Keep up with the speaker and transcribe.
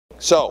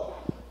So,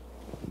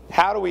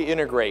 how do we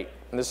integrate?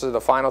 And this is the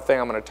final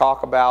thing I'm going to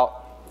talk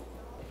about.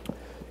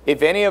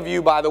 If any of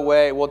you, by the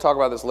way, we'll talk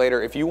about this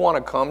later, if you want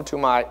to come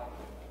to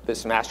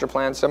this master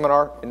plan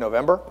seminar in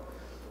November,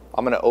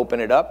 I'm going to open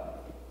it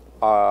up.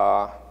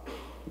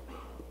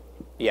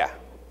 Yeah,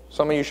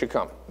 some of you should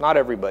come. Not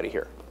everybody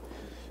here,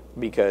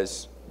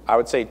 because I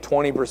would say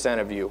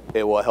 20% of you,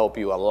 it will help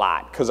you a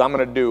lot, because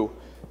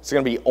it's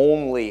going to be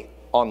only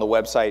on the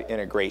website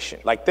integration.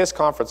 Like this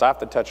conference, I have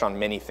to touch on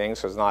many things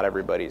because not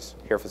everybody's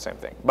here for the same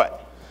thing.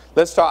 But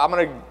let's talk. I'm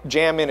going to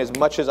jam in as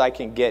much as I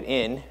can get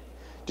in.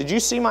 Did you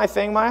see my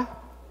thing, Maya,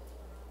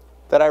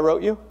 that I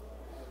wrote you?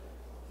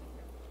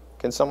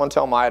 Can someone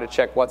tell Maya to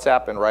check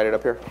WhatsApp and write it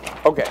up here?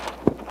 Okay.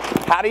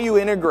 How do you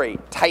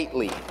integrate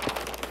tightly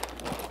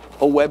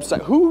a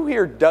website? Who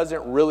here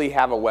doesn't really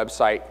have a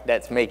website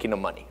that's making the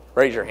money?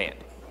 Raise your hand.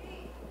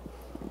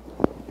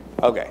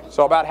 Okay,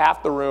 so about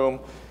half the room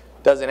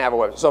doesn't have a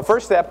website. So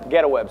first step,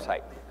 get a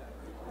website.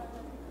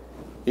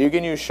 You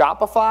can use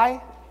Shopify.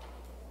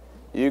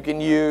 You can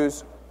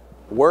use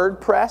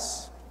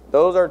WordPress.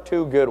 Those are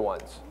two good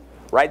ones.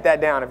 Write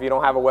that down if you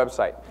don't have a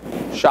website.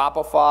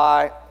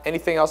 Shopify.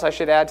 Anything else I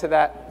should add to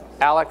that,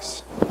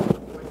 Alex?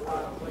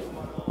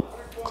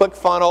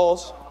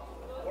 ClickFunnels.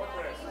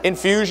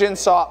 Infusion,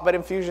 but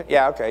Infusion,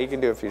 yeah, okay, you can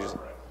do Infusion.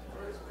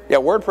 Yeah,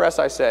 WordPress,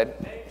 I said.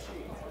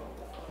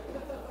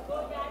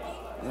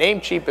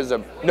 Namecheap is a,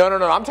 no,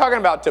 I'm talking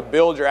about to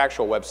build your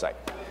actual website,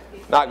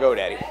 not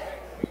GoDaddy.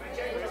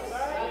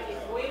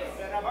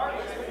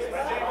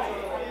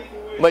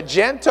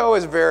 Magento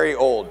is very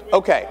old.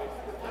 Okay,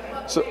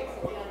 so,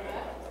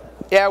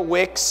 yeah,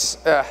 Wix.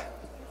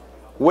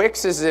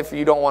 Wix is if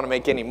you don't want to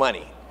make any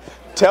money.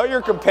 Tell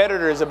your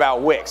competitors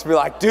about Wix. Be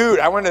like, dude,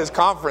 I went to this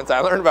conference, I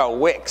learned about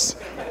Wix.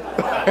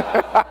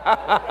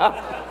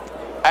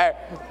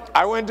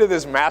 I went to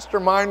this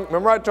mastermind.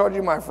 Remember I told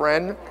you my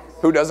friend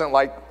who doesn't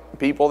like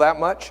people that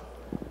much,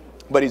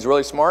 but he's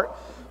really smart?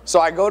 So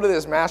I go to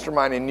this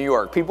mastermind in New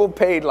York. People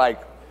paid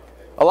like,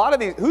 a lot of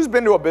these, who's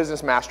been to a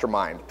business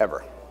mastermind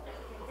ever?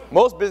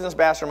 Most business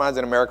masterminds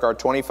in America are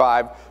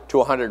 25 to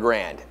 100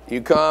 grand.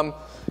 You come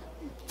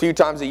a few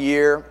times a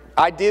year.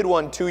 I did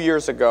one 2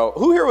 years ago.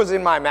 Who here was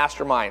in my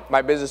mastermind,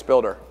 my business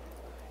builder?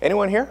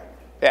 Anyone here?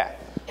 Yeah.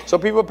 So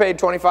people paid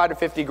 25 to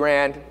 50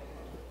 grand,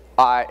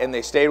 and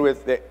they stayed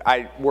with,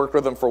 I worked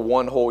with them for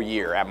one whole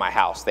year at my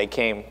house. They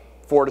came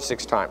 4 to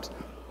 6 times.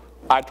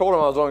 I told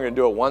them I was only going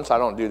to do it once. I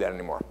don't do that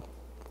anymore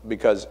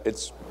because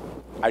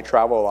I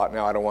travel a lot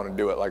now. I don't want to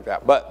do it like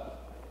that. But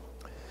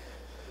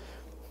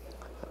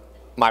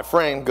my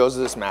friend goes to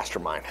this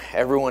mastermind.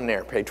 Everyone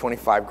there paid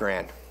 25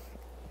 grand.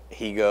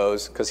 He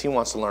goes, because he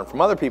wants to learn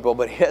from other people,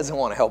 but he doesn't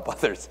want to help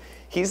others.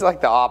 He's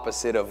like the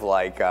opposite of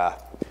like a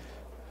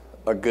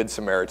good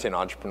Samaritan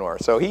entrepreneur.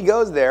 So he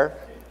goes there,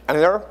 and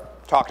they're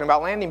talking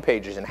about landing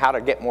pages and how to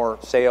get more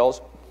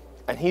sales.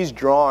 And he's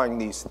drawing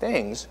these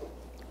things,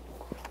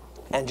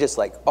 and just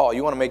like, oh,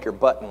 you want to make your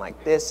button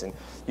like this, and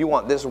you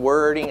want this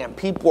wording, and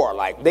people are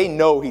like, they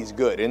know he's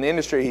good. In the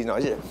industry, he's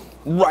just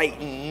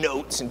writing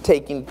notes and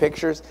taking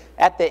pictures.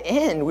 At the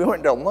end, we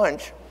went to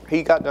lunch.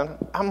 He got done.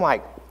 I'm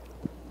like,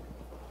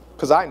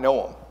 because I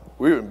know him.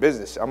 We were in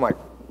business. I'm like,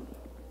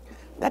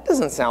 that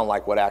doesn't sound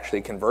like what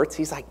actually converts.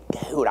 He's like,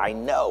 dude, I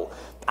know.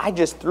 I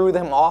just threw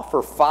them off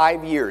for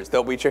 5 years.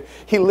 They'll be.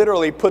 He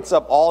literally puts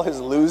up all his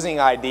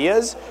losing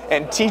ideas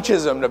and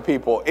teaches them to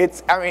people.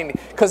 I mean,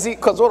 because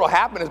what will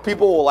happen is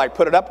people will like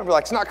put it up and be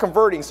like, it's not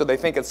converting, so they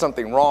think it's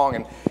something wrong.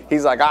 And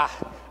he's like,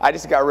 I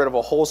just got rid of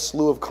a whole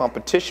slew of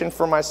competition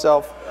for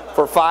myself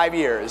for 5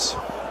 years.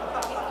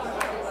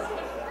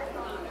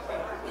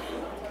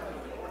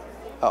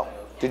 Oh,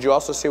 did you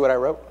also see what I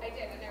wrote? I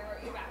did, and I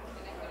wrote you back,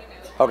 and I put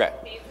a note.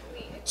 Okay.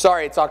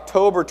 Sorry, it's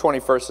October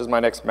 21st is my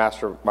next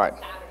mastermind.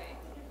 Saturday.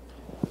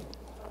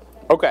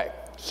 Okay,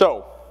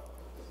 so,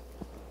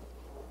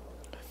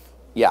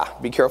 yeah,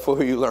 be careful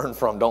who you learn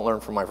from. Don't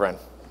learn from my friend.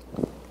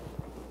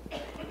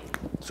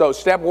 So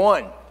step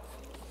one,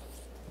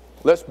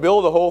 let's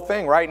build the whole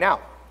thing right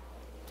now.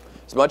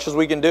 As much as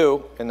we can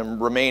do in the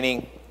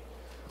remaining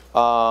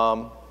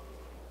hour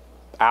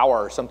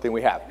or something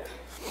we have.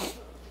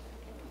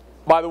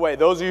 By the way,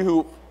 those of you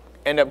who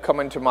end up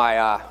coming to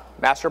my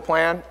master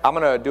plan, I'm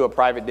going to do a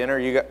private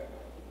dinner.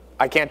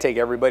 I can't take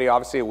everybody,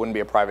 obviously. It wouldn't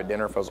be a private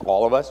dinner if it was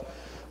all of us.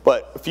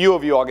 But a few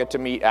of you I'll get to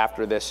meet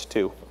after this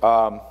too.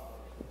 I'll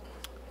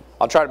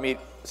try to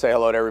say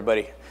hello to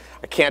everybody.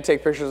 I can't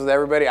take pictures with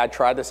everybody. I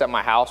tried this at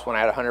my house when I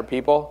had 100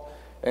 people,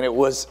 and it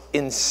was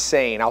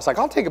insane. I was like,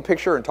 I'll take a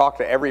picture and talk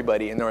to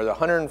everybody. And there was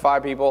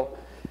 105 people,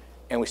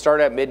 and we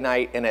started at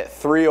midnight, and at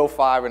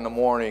 3:05 in the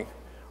morning,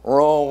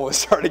 Rome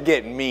started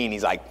getting mean.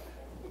 He's like,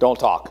 don't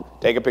talk.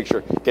 Take a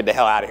picture. Get the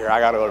hell out of here. I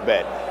got to go to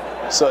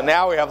bed. So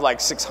now we have like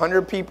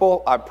 600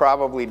 people. I'd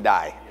probably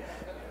die.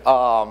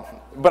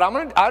 But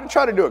I'd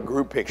try to do a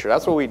group picture.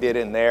 That's what we did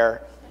in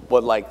there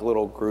with like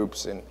little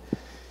groups. And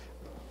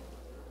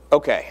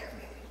okay,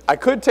 I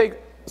can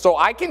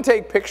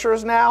take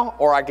pictures now,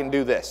 or I can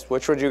do this.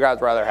 Which would you guys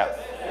rather have?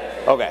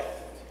 Okay,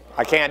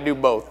 I can't do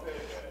both.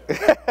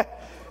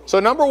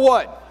 So number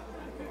one,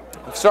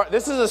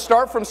 This is a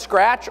start from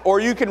scratch, or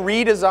you can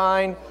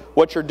redesign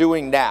what you're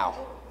doing now.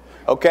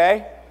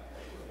 Okay?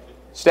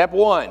 Step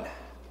one,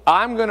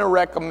 I'm going to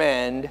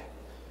recommend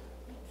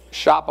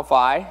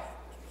Shopify.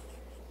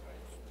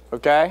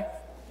 Okay?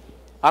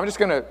 I'm just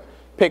going to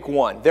pick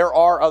one. There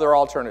are other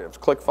alternatives.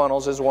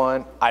 ClickFunnels is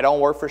one. I don't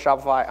work for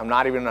Shopify. I'm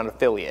not even an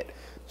affiliate.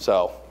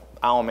 So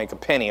I don't make a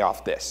penny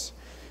off this.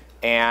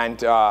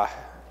 And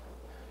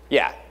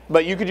yeah,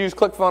 but you could use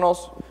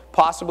ClickFunnels,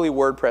 possibly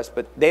WordPress,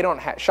 but they don't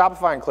have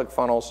Shopify and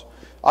ClickFunnels.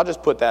 I'll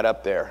just put that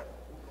up there.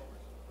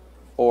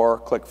 Or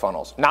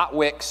ClickFunnels. Not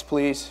Wix,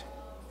 please.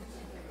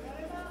 What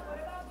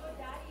about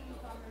GoDaddy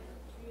e-commerce?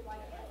 Do you like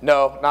it?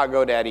 No, not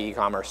GoDaddy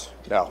e-commerce.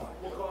 No.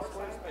 What about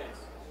Squarespace?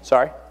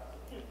 Sorry?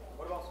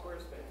 What about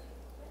Squarespace?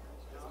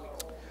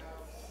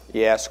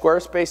 Yeah,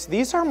 Squarespace.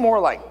 These are more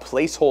like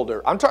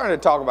placeholder. I'm trying to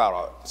talk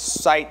about a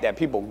site that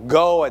people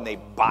go and they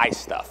buy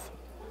stuff.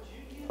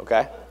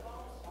 Okay?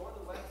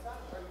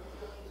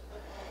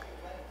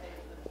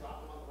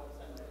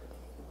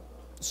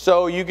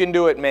 So you can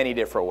do it many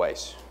different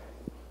ways.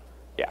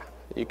 Yeah,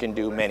 you can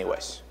do many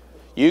ways.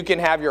 You can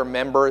have your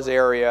members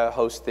area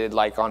hosted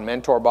like on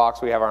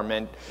MentorBox. We have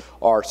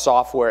our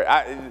software.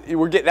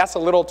 That's a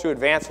little too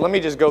advanced. Let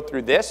me just go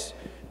through this.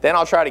 Then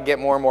I'll try to get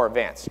more and more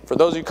advanced. For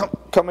those of you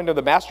come into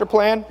the master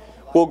plan,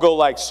 we'll go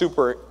like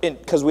super,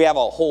 because we have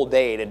a whole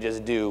day to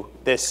just do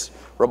this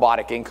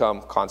robotic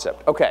income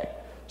concept. Okay,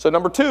 so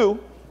number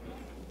two,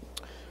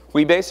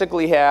 we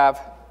basically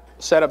have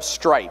set up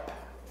Stripe.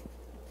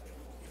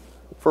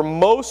 For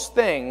most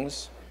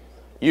things,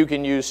 you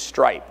can use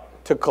Stripe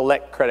to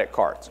collect credit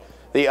cards.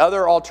 The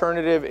other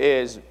alternative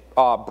is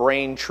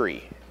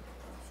Braintree.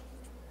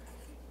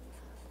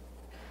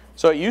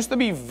 So it used to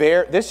be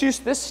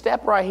this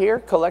step right here,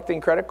 collecting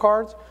credit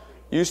cards,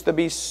 used to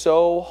be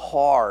so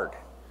hard.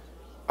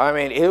 I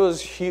mean, it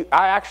was huge.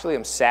 I actually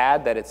am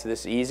sad that it's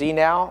this easy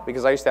now,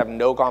 because I used to have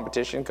no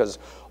competition because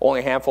only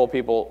a handful of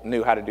people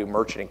knew how to do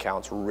merchant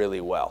accounts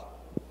really well.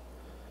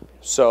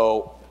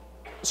 So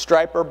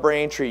Stripe or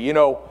Braintree, you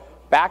know,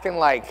 back in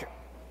like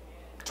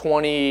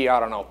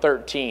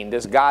 13,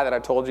 this guy that I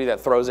told you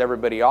that throws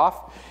everybody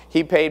off,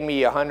 he paid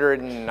me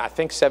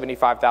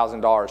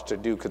 $75,000 to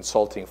do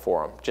consulting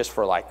for him, just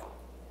for like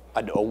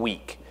a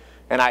week.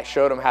 And I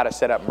showed him how to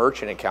set up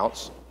merchant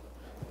accounts,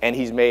 and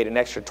he's made an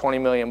extra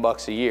 $20 million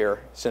bucks a year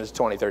since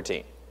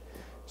 2013.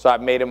 So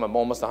I've made him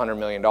almost $100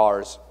 million.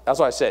 That's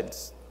why I said,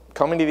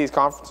 coming to these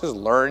conferences,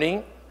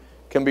 learning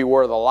can be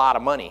worth a lot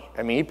of money.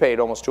 I mean, he paid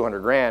almost 200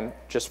 grand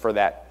just for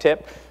that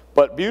tip.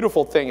 But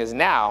beautiful thing is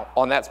now,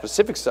 on that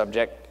specific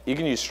subject, you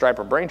can use Stripe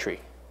or Braintree.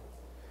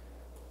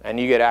 And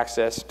you get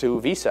access to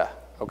Visa,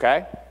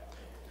 okay?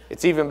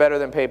 It's even better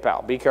than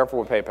PayPal. Be careful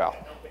with PayPal.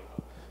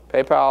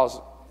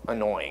 PayPal's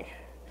annoying.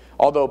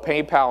 Although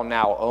PayPal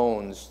now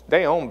own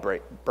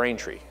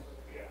Braintree.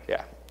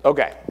 Yeah,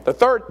 okay. The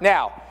third,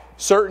 now,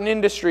 certain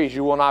industries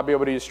you will not be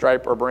able to use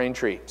Stripe or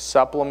Braintree.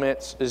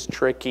 Supplements is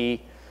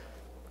tricky,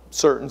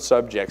 certain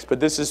subjects, but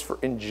this is for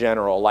in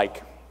general,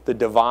 like the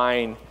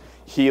divine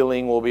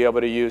healing will be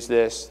able to use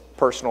this,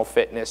 personal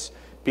fitness,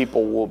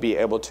 people will be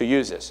able to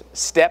use this.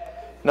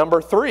 Step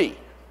number 3,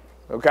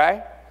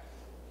 okay?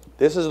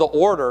 This is the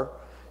order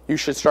you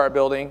should start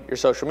building your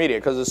social media,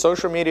 because the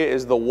social media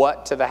is the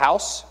what to the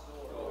house?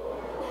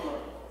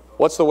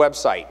 What's the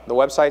website? The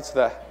website's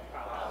the,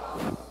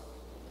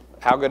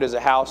 how good is a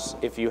house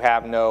if you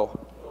have no,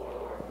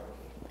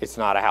 it's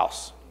not a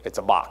house, it's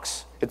a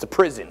box, it's a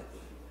prison,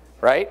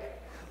 right?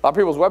 A lot of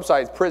people's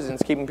websites,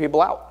 prisons keeping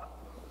people out,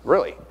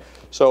 really.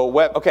 So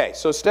okay,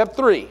 so step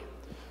 3.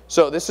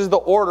 So this is the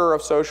order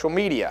of social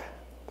media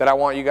that I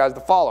want you guys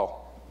to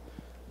follow.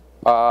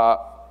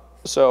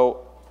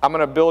 So I'm going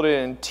to build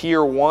it in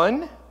tier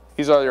 1.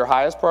 These are your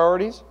highest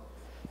priorities.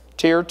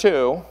 Tier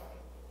 2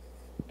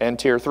 and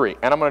tier 3.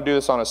 And I'm going to do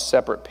this on a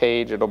separate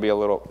page. It'll be a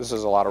little, this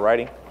is a lot of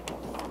writing.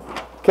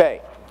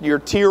 Okay, your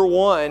tier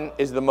 1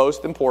 is the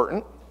most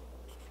important.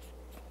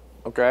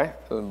 Okay,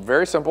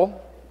 very simple.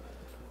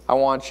 I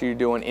want you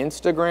doing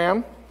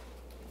Instagram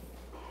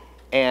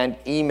and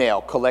email,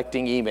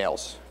 collecting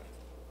emails.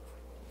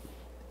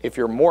 If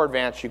you're more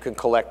advanced, you can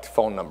collect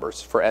phone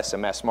numbers for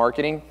SMS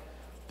marketing.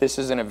 This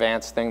is an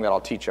advanced thing that I'll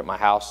teach at my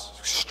house.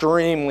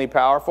 Extremely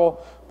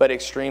powerful, but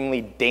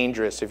extremely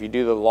dangerous. If you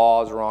do the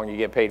laws wrong, you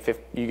get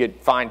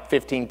fined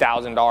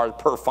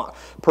 $15,000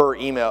 per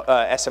email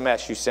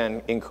SMS you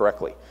send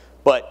incorrectly.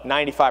 But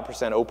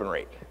 95% open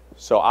rate.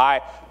 So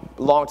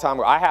long time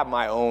ago, I have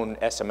my own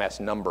SMS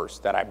numbers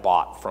that I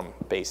bought from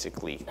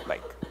basically,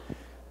 like,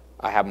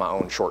 I have my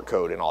own short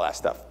code and all that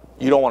stuff.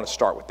 You don't want to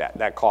start with that.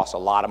 That costs a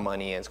lot of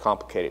money and it's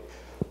complicated.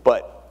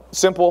 But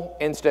simple,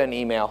 instant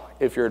email.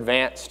 If you're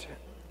advanced,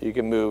 you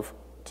can move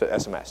to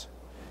SMS.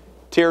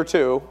 Tier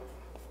 2,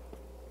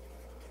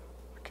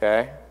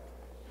 okay,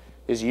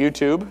 is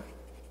YouTube.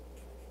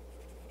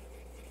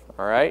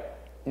 All right.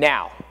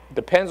 Now,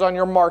 depends on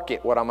your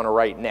market what I'm going to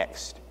write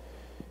next.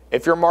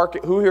 If your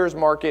market, who here's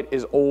market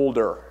is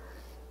older?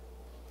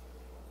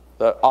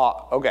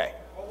 Okay.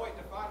 Oh, wait,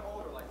 define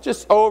older, like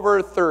just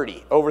over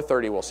 30. Over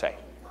 30, we'll say.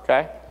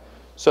 Okay.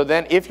 So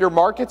then if your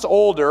market's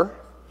older,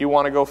 you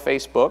want to go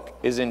Facebook,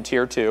 is in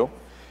tier 2.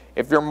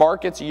 If your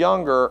market's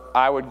younger,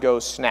 I would go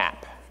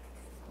Snap.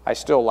 I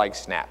still like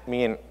Snap.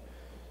 Me and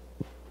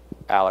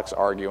Alex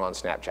argue on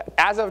Snapchat.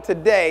 As of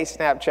today,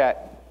 Snapchat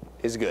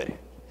is good.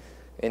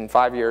 In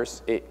 5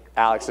 years,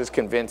 Alex is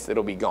convinced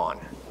it'll be gone.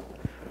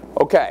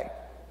 Okay,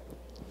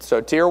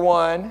 so tier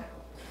 1,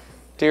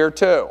 tier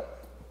 2,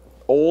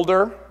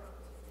 older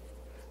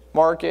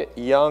market,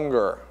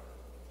 younger.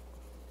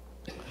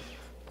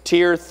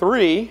 Tier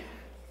 3,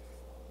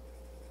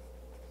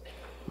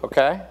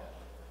 okay,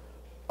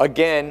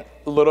 again,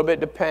 a little bit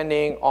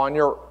depending on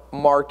your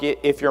market.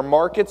 If your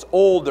market's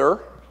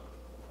older,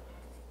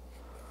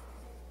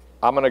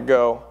 I'm going to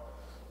go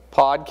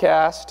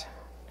podcast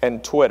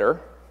and Twitter.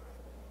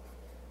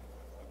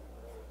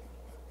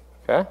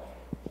 Okay?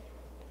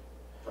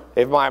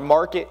 If my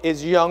market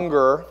is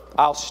younger,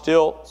 I'll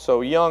still,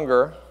 so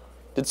younger.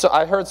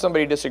 I heard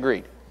somebody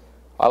disagreed.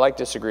 I like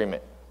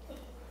disagreement.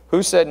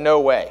 Who said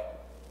no way?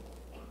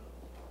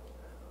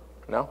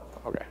 No?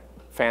 Okay.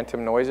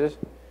 Phantom noises.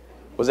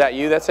 Was that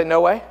you that said no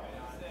way?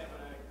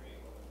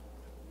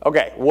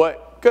 Okay.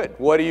 What? Good.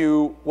 What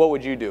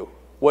would you do?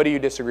 What do you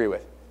disagree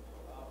with?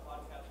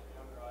 Podcast for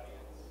younger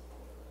audience.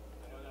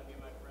 I know that me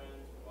and my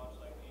friends watch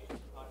like 8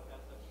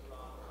 podcasts that's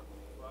wrong.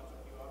 We watch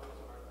a few others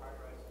on our car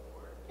rides to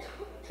work.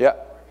 Yeah.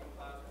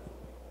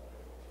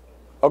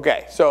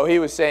 Okay, so he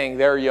was saying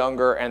they're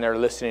younger and they're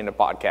listening to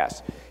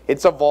podcasts.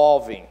 It's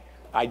evolving.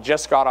 I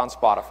just got on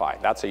Spotify.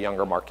 That's a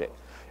younger market.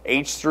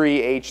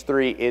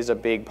 H3 is a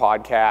big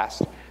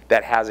podcast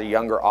that has a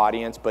younger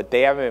audience, but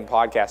they haven't been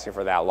podcasting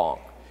for that long.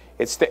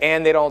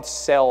 And they don't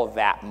sell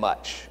that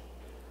much.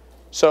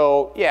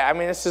 So, yeah, I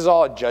mean, this is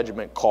all a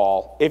judgment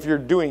call. If you're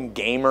doing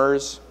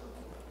gamers,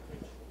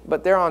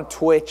 but they're on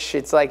Twitch,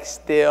 it's like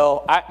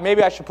still,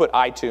 maybe I should put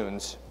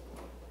iTunes.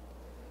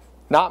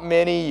 Not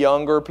many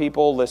younger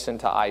people listen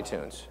to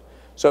iTunes.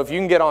 So if you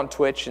can get on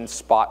Twitch and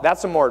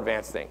that's a more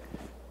advanced thing.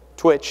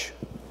 Twitch,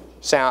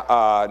 not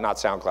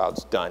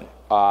SoundCloud's done.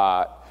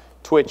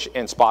 Twitch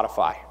and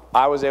Spotify.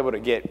 I was able to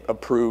get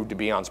approved to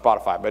be on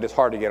Spotify, but it's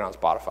hard to get on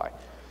Spotify.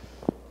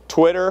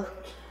 Twitter,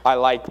 I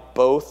like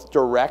both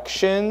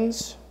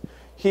directions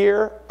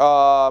here.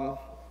 What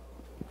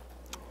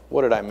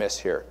did I miss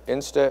here?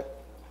 Insta,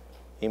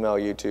 email,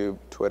 YouTube,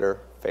 Twitter,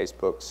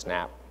 Facebook,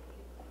 Snap,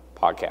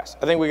 podcast.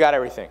 I think we got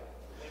everything.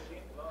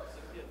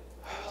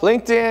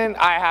 LinkedIn,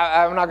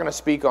 I'm not going to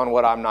speak on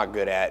what I'm not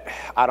good at.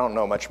 I don't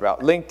know much about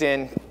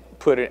LinkedIn.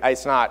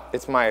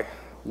 It's my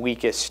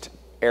weakest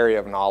area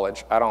of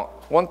knowledge.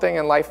 One thing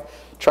in life,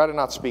 try to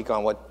not speak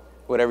on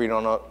whatever you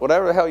don't know.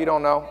 Whatever the hell you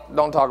don't know,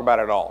 don't talk about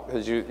it at all,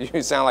 because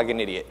you sound like an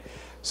idiot.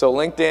 So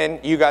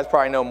LinkedIn, you guys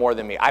probably know more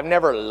than me. I've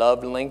never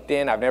loved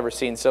LinkedIn. I've never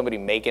seen somebody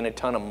making a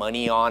ton of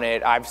money on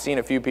it. I've seen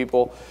a few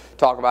people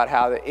talk about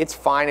how it's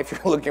fine if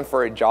you're looking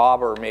for a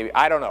job, or maybe,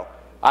 I don't know.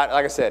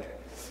 Like I said,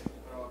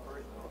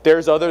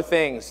 there's other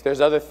things.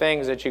 There's other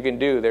things that you can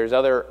do. There's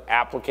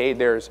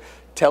there's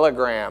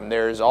Telegram.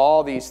 There's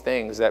all these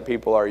things that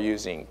people are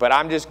using. But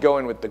I'm just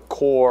going with the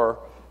core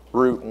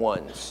root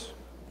ones.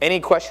 Any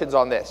questions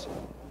on this?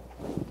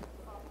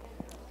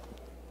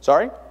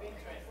 Sorry?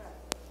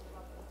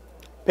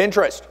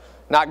 Pinterest.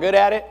 Not good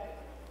at it.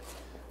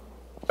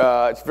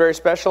 It's very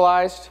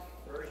specialized.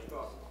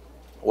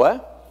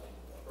 What?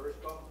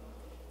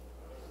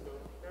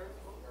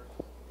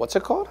 What's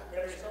it called?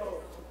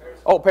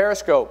 Oh,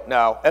 Periscope.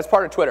 No, that's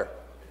part of Twitter.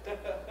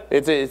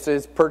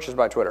 It's purchased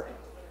by Twitter.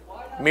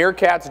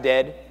 Meerkat's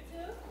dead.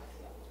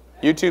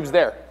 YouTube's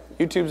there.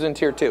 YouTube's in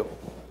tier 2.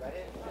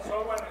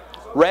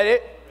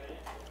 Reddit,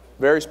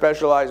 very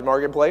specialized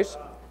marketplace.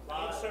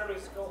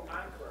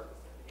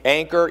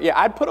 Anchor, yeah,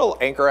 I'd put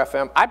Anchor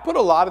FM. I'd put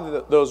a lot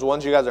of those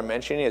ones you guys are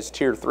mentioning as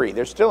tier 3.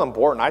 They're still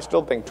important. I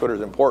still think Twitter's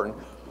important.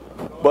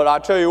 But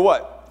I'll tell you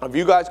what, if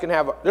you guys can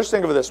just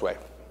think of it this way.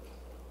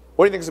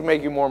 What do you think is going to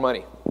make you more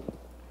money?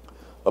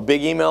 A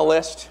big email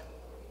list,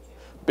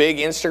 big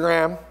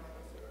Instagram,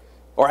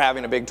 or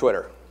having a big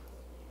Twitter?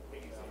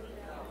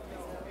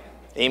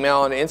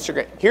 Email and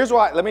Instagram. Here's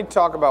why. Let me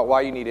talk about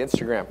why you need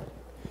Instagram.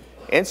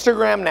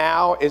 Instagram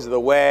now is the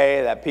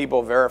way that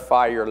people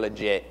verify you're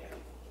legit.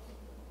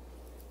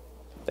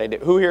 They do.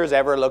 Who here has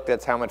ever looked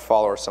at how much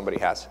followers somebody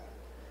has?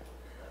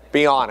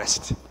 Be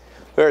honest.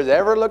 Who has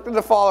ever looked at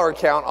the follower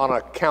count on an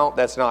account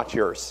that's not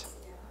yours?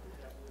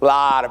 A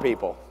lot of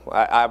people.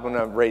 I'm going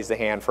to raise the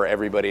hand for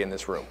everybody in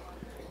this room.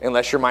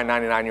 Unless you're my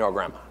 99-year-old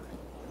grandma.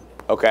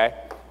 Okay?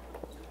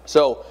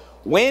 So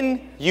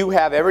when you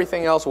have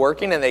everything else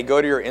working and they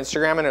go to your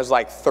Instagram and there's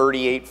like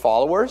 38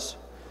 followers,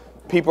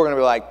 people are going to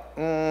be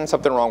like,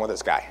 something wrong with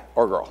this guy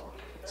or girl.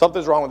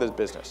 Something's wrong with his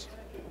business.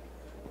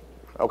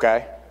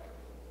 Okay?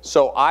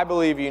 So I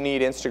believe you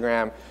need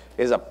Instagram.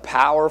 Is a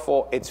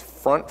powerful, it's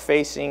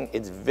front-facing,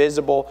 it's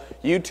visible.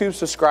 YouTube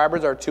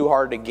subscribers are too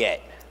hard to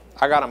get.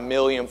 I got 1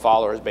 million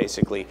followers,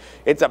 basically.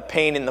 It's a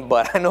pain in the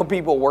butt. I know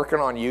people working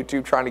on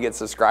YouTube trying to get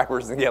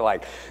subscribers and get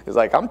it's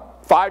like, I'm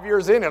 5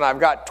 years in and I've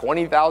got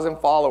 20,000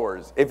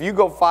 followers. If you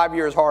go 5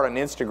 years hard on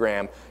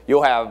Instagram,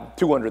 you'll have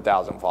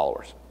 200,000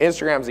 followers.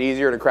 Instagram's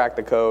easier to crack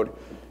the code.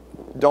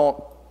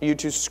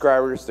 YouTube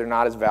subscribers, they're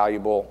not as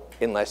valuable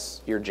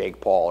unless you're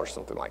Jake Paul or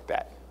something like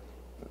that.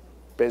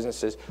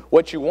 Businesses.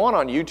 What you want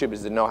on YouTube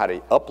is to know how to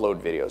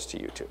upload videos to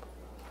YouTube.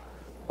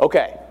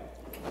 Okay.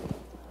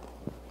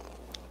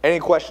 Any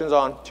questions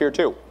on tier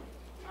 2?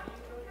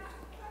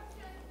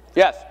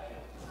 Yes.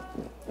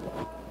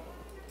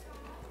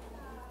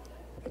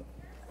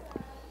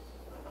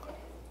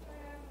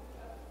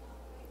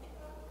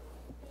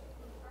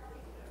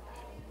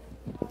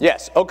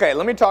 Yes. Okay,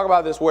 let me talk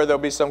about this where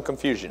there'll be some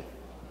confusion.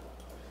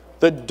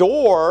 The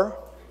door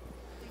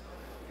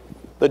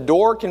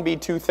can be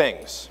two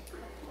things.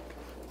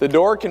 The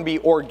door can be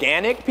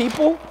organic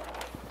people,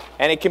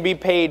 and it can be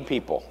paid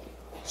people.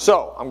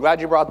 So, I'm glad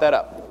you brought that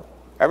up.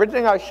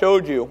 Everything I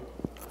showed you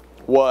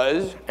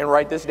was, and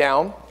write this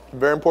down,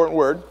 very important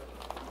word,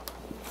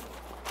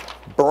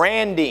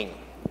 branding.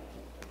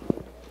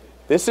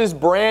 This is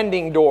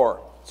branding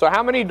door. So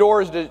how many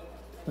doors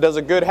does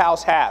a good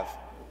house have?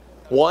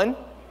 One?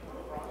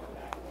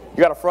 You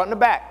got a front and a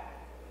back.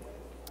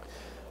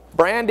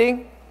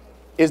 Branding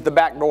is the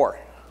back door.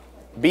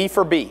 B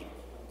for B.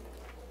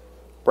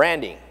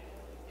 Branding.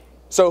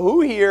 So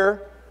who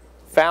here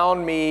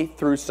found me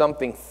through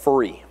something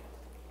free?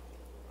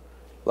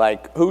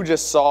 Like who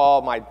just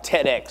saw my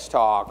TEDx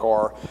talk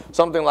or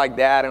something like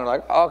that and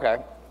like, oh, okay.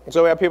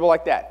 So we have people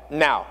like that.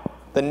 Now,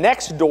 the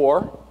next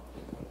door,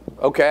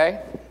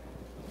 okay,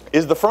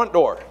 is the front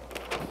door.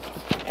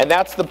 And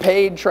that's the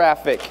paid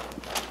traffic.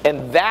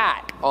 And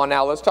that,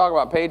 now let's talk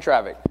about paid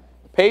traffic.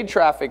 Paid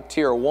traffic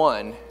tier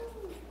 1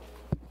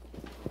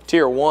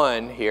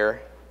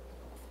 here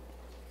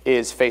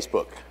is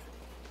Facebook.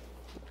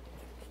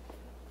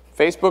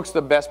 Facebook's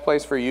the best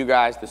place for you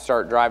guys to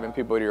start driving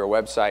people to your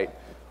website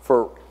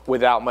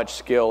without much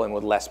skill and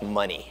with less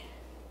money.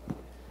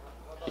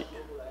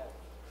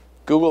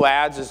 Google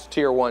Ads is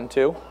tier 1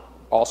 too,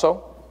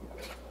 also.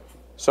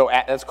 So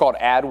that's called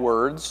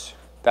AdWords.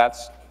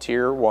 That's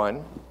tier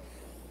 1.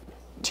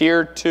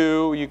 Tier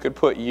 2, you could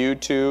put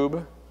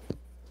YouTube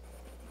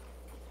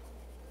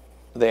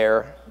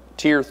there.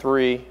 Tier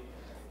 3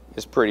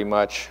 is pretty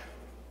much,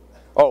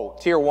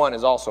 tier 1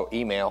 is also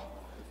email.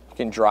 You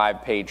can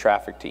drive paid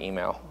traffic to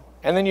email.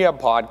 And then you have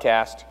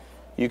podcast.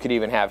 You could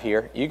even have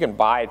here. You can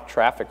buy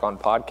traffic on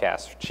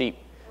podcasts cheap.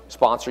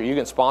 You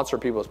can sponsor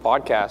people's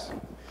podcasts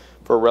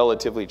for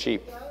relatively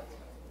cheap.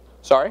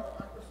 Sorry?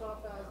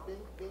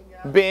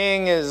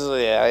 Bing is,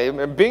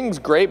 yeah, Bing's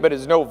great, but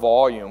it's no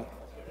volume.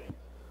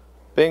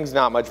 Bing's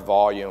not much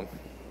volume.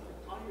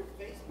 On your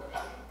Facebook,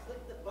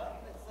 click the button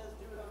that says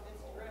do it on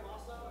Instagram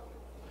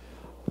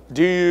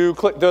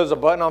also? There's a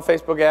button on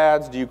Facebook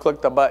ads. Do you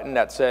click the button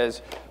that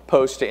says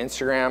post to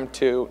Instagram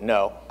too?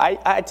 No.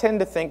 I tend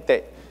to think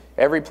that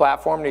every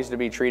platform needs to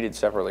be treated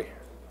separately.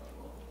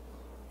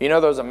 You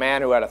know, there was a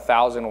man who had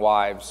 1,000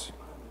 wives.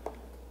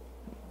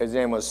 His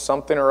name was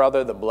something or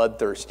other the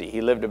Bloodthirsty.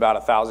 He lived about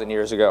 1,000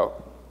 years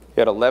ago.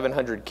 He had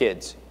 1,100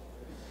 kids.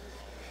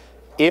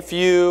 If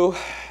you...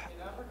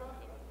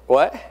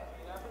 What?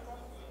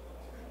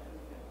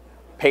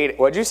 Paid,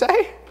 what'd you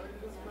say?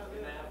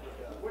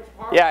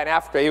 Yeah, in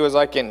Africa. He was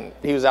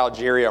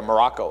Algeria,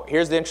 Morocco.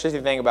 Here's the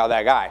interesting thing about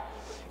that guy.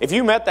 If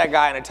you met that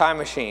guy in a time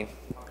machine,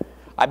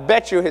 I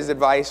bet you his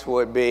advice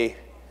would be,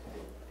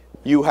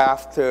 he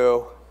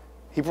probably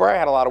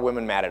had a lot of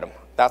women mad at him.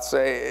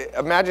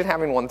 Imagine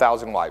having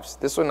 1,000 wives.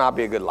 This would not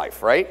be a good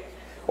life, right?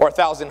 Or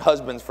 1,000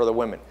 husbands for the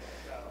women.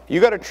 You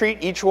got to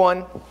treat each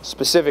one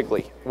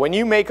specifically. When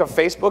you make a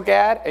Facebook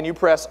ad and you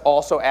press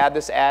also add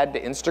this ad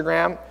to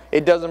Instagram,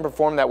 it doesn't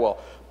perform that well.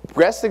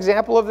 Best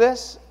example of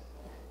this,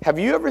 have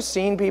you ever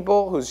seen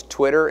people whose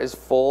Twitter is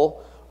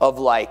full of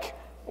like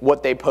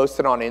what they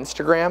posted on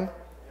Instagram?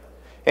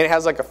 And it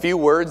has like a few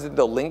words that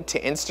they'll link to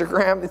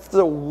Instagram. It's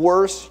the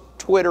worst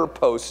Twitter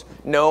post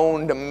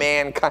known to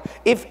mankind.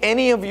 If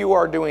any of you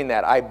are doing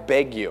that, I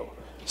beg you,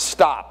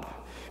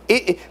 stop.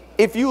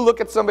 If you look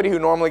at somebody who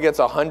normally gets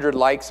 100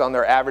 likes on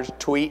their average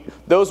tweet,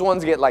 those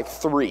ones get like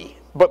 3.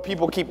 But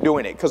people keep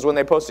doing it because when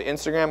they post to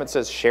Instagram, it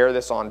says share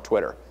this on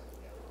Twitter.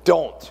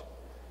 Don't.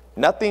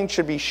 Nothing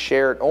should be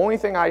shared. Only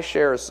thing I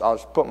share is I'll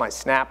put my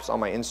snaps on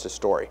my Insta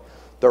story.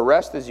 The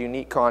rest is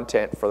unique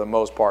content for the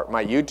most part.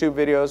 My YouTube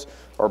videos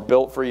are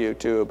built for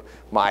YouTube.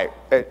 I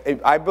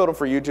build them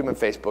for YouTube and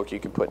Facebook you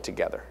can put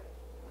together.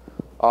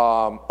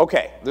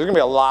 Okay, there's going to be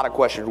a lot of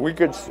questions.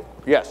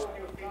 Yes.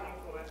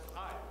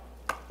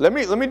 Let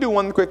me do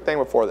one quick thing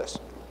before this,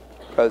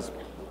 because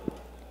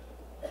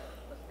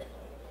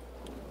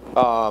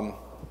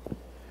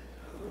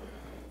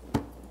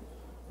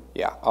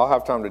yeah, I'll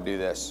have time to do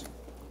this.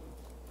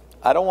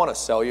 I don't want to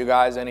sell you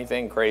guys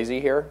anything crazy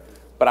here,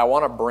 but I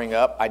want to bring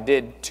up, I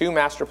did 2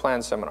 master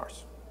plan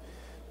seminars.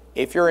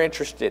 If you're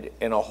interested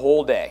in a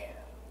whole day,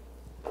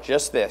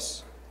 just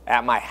this,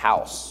 at my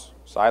house.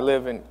 So I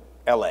live in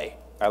LA.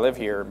 I live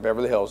here,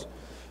 Beverly Hills.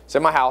 It's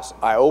in my house.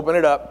 I open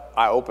it up.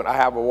 I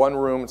have one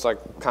room. It's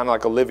like kind of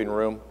like a living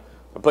room.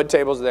 I put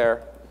tables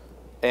there,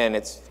 and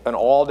it's an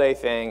all-day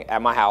thing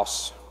at my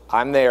house.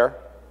 I'm there.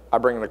 I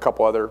bring in a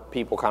couple other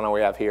people, kind of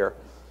we have here,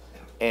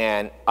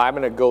 and I'm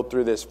going to go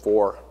through this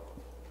for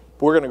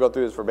we're going to go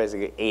through this for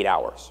basically 8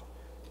 hours.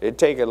 It'd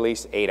take at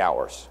least 8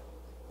 hours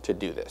to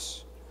do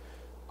this.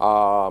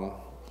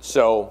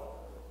 So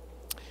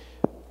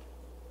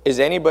is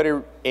anybody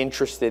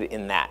interested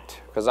in that?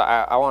 Because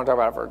I want to talk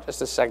about it for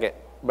just a second,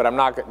 but I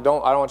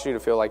don't want you to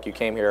feel like you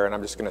came here and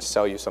I'm just going to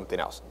sell you something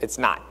else. It's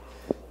not.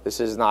 This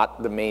is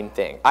not the main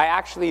thing.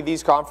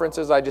 These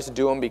conferences, I just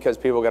do them because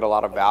people get a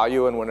lot of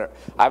value, and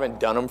I haven't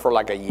done them for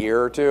like a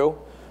year or two.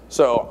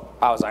 So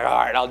I was like, all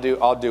right,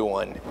 I'll do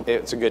one.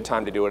 It's a good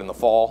time to do it in the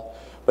fall.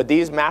 But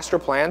these master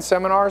plan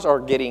seminars are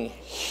getting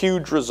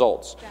huge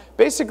results.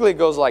 Basically, it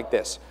goes like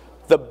this.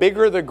 The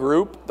bigger the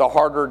group, the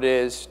harder it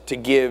is to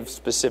give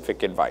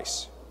specific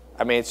advice.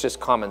 I mean, it's just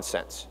common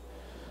sense.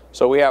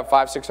 So we have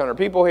 500-600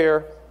 people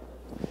here.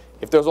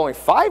 If there's only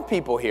 5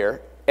 people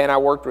here, and I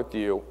worked with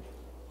you,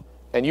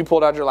 and you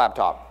pulled out your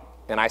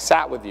laptop, and I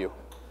sat with you,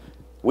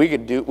 we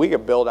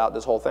could build out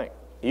this whole thing.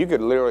 You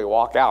could literally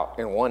walk out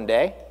in one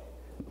day,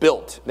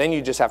 built. Then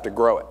you just have to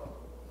grow it.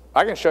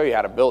 I can show you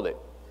how to build it,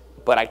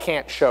 but I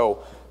can't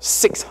show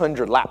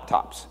 600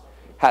 laptops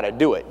how to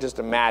do it. Just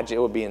imagine,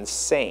 it would be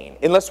insane,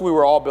 unless we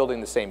were all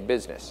building the same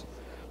business.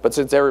 But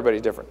since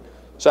everybody's different.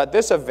 So at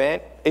this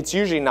event, it's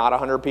usually not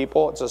 100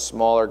 people. It's a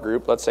smaller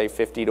group, let's say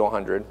 50 to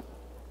 100.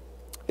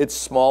 It's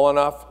small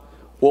enough.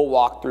 We'll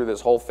walk through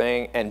this whole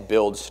thing and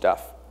build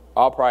stuff.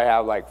 I'll probably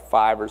have like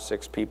 5 or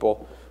 6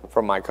 people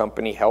from my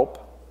company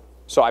help.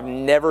 So I've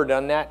never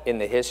done that in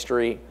the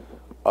history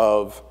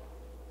of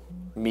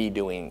me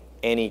doing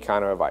any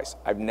kind of advice.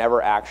 I've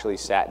never actually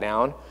sat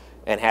down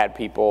and had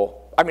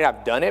people, I mean,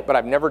 I've done it, but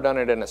I've never done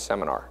it in a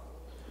seminar.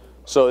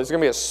 So there's going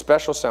to be a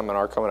special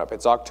seminar coming up.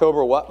 It's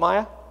October what,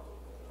 Maya?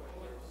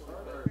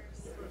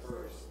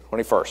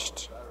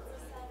 21st.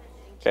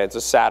 Okay, it's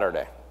a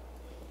Saturday.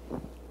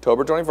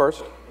 October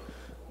 21st.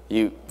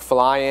 You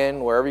fly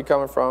in, wherever you're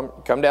coming from,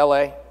 come to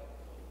LA.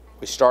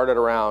 We start at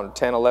around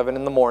 10, 11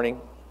 in the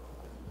morning.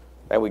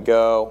 Then we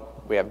go,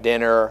 we have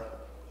dinner,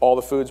 all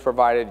the food's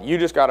provided. You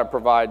just got to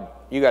provide,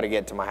 you got to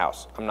get to my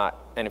house.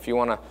 And if you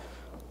want to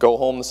go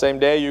home the same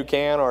day, you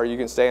can, or you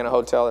can stay in a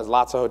hotel. There's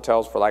lots of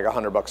hotels for like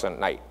 $100 a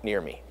night near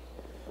me.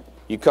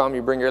 You come,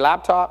 you bring your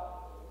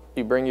laptop,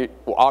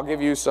 I'll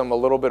give you a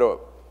little bit of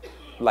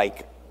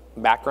like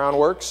background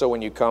work, so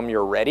when you come,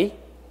 you're ready.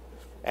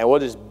 And we'll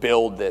just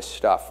build this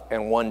stuff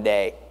in one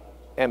day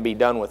and be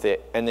done with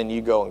it, and then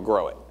you go and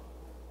grow it,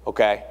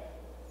 okay?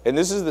 And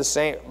this is the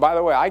same, by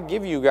the way, I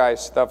give you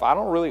guys stuff, I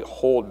don't really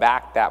hold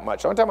back that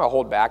much. The only time I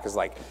hold back is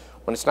like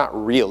when it's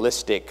not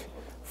realistic.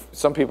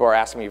 Some people are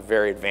asking me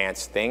very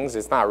advanced things.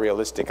 It's not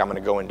realistic. I'm gonna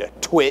go into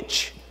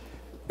Twitch,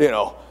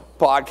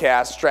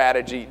 podcast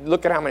strategy.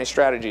 Look at how many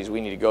strategies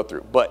we need to go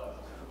through.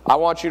 But I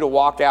want you to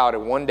walk out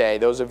and one day,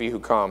 those of you who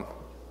come,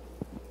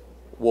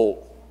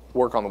 will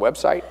work on the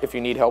website if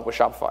you need help with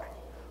Shopify.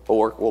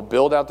 We'll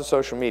build out the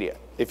social media.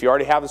 If you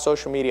already have the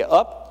social media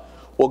up,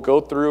 we'll go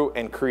through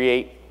and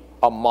create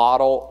a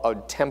model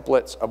of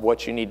templates of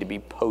what you need to be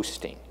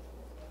posting.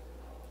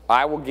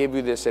 I will give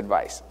you this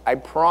advice. I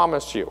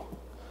promise you,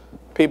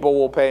 people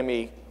will pay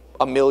me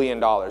 $1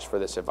 million for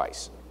this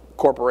advice.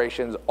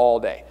 Corporations all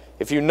day.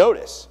 If you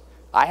notice,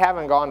 I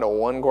haven't gone to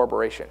one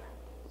corporation.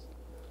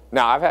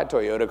 Now, I've had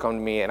Toyota come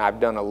to me, and I've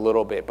done a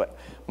little bit, but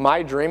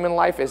my dream in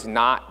life is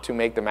not to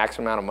make the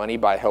maximum amount of money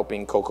by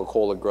helping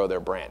Coca-Cola grow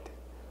their brand.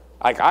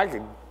 Like,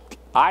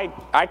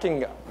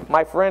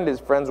 my friend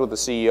is friends with the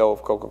CEO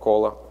of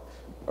Coca-Cola,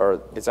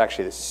 or it's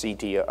actually the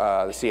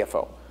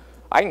CFO.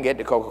 I can get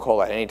to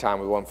Coca-Cola at any time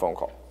with one phone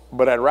call.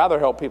 But I'd rather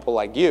help people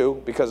like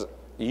you because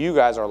you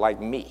guys are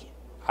like me.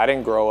 I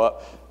didn't grow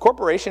up.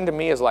 Corporation to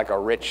me is like a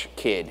rich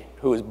kid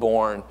who was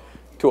born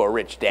to a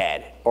rich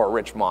dad or a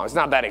rich mom. It's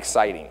not that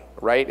exciting,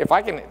 right? If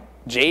I can,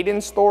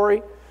 Jaden's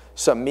story,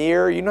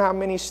 Samir, you know how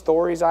many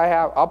stories I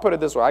have? I'll put it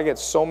this way. I get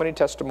so many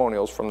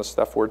testimonials from the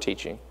stuff we're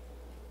teaching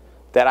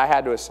that I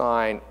had to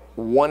assign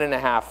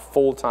 1.5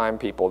 full-time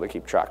people to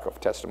keep track of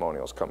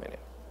testimonials coming in.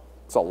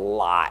 It's a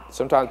lot.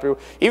 Sometimes people,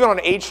 even on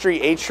H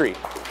Street,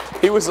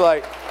 he was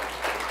like,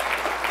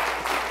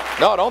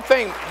 no, don't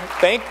thank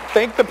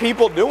the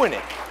people doing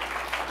it.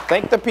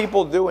 Thank the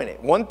people doing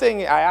it. One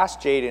thing I asked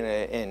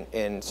Jaden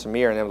and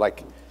Samir, and they're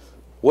like,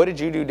 what did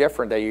you do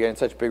different that you're getting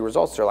such big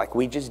results? They're like,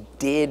 we just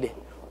did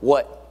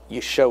what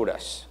you showed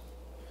us.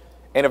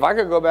 And if I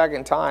could go back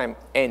in time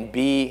and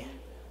be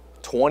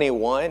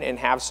 21 and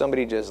have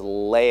somebody just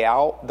lay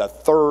out the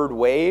third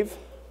wave,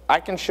 I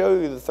can show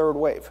you the third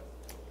wave,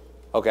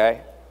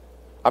 okay?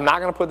 I'm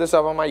not going to put this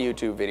up on my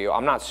YouTube video.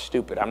 I'm not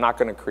stupid. I'm not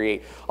going to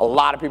create, a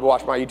lot of people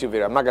watch my YouTube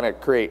video. I'm not going to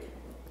create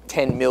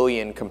 10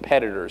 million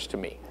competitors to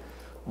me.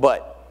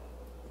 But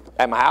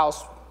at my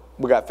house,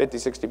 we got 50,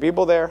 60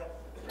 people there.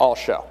 I'll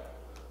show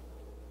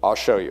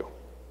you,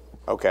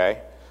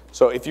 okay?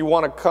 So if you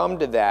want to come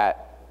to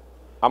that,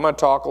 I'm going to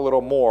talk a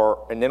little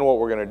more, and then what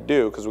we're going to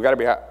do, because we got to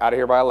be out of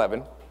here by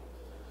 11.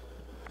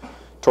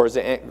 Towards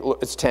the end,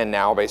 it's 10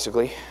 now,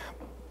 basically.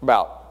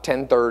 About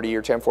 10:30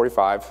 or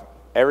 10:45.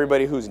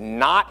 Everybody who's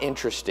not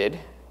interested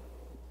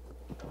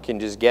can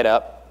just get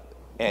up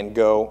and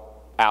go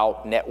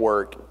out,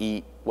 network,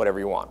 eat, whatever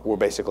you want. We'll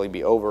basically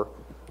be over.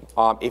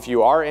 If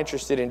you are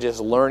interested in just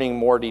learning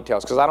more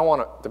details, because I don't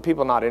want the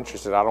people not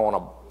interested, I don't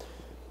want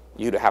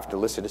you to have to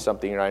listen to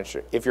something you're not interested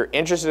in. If you're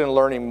interested in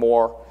learning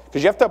more,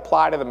 because you have to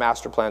apply to the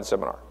master plan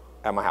seminar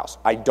at my house.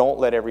 I don't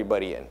let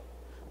everybody in.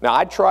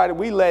 Now,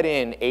 we let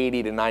in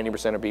 80 to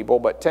 90% of people,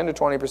 but 10 to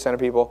 20% of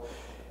people,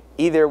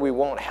 either we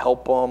won't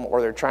help them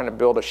or they're trying to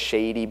build a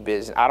shady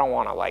business. I don't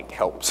want to like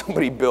help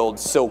somebody build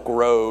Silk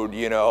Road,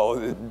 you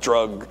know,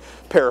 drug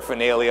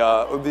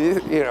paraphernalia,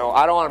 you know,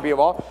 I don't want to be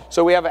involved.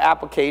 So we have an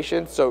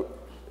application. So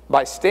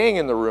by staying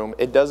in the room,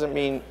 it doesn't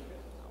mean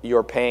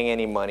you're paying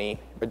any money.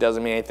 It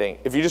doesn't mean anything.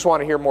 If you just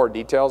want to hear more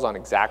details on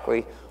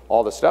exactly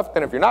all the stuff,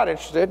 then if you're not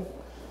interested,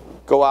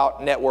 go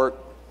out, network,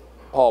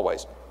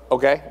 hallways.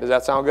 Okay, does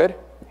that sound good?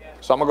 Yeah.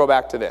 So I'm going to go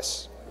back to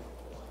this.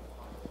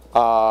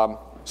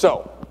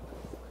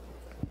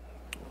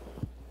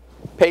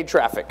 Paid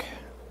traffic.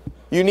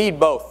 You need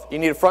both. You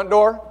need a front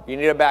door, you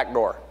need a back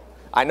door.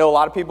 I know a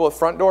lot of people with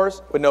front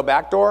doors with no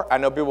back door. I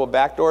know people with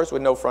back doors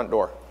with no front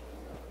door.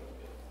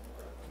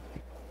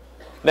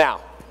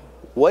 Now,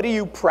 what do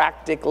you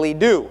practically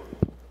do?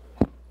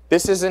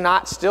 This is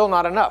still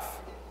not enough.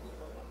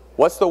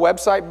 What's the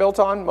website built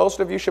on? Most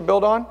of you should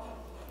build on?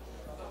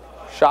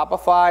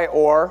 Shopify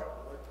or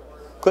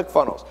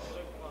ClickFunnels.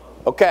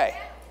 Okay.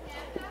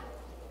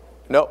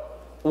 Nope.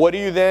 What do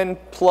you then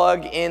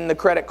plug in the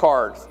credit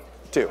cards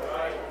to?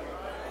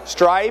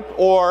 Stripe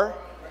or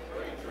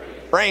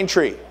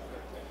Braintree.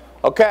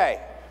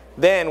 Okay.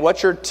 Then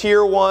what's your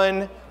tier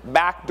 1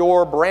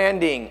 backdoor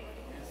branding?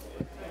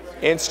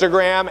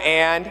 Instagram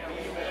and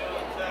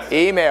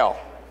email.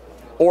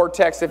 Or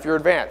text if you're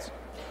advanced.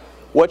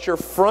 What's your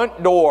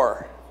front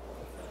door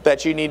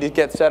that you need to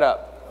get set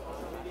up?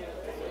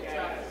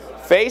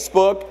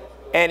 Facebook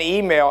and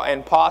email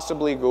and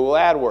possibly Google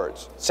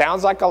AdWords.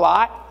 Sounds like a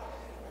lot.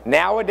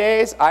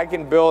 Nowadays, I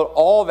can build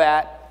all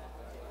that.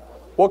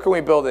 What can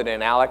we build it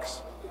in, Alex?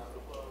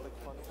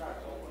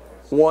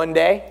 One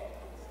day?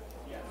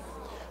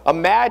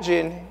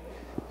 Imagine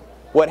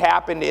what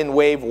happened in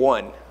wave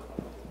 1.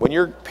 When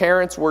your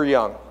parents were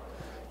young,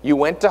 you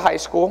went to high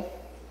school.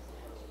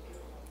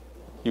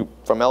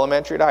 From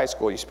elementary to high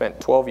school, you spent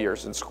 12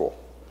 years in school.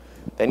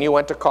 Then you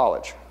went to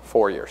college,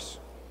 4 years.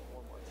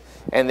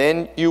 And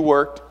then you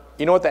worked.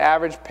 You know what the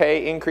average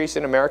pay increase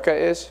in America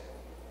is?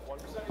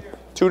 1% a year.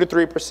 2 to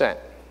 3%.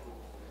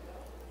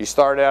 You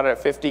started out at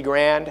 50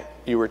 grand,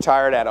 you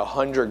retired at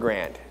 100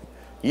 grand.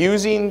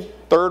 Using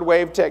third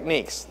wave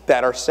techniques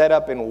that are set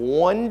up in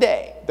one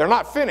day. They're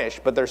not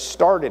finished, but they're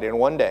started in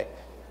one day.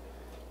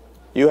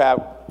 You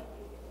have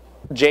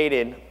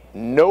Jaden,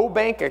 no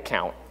bank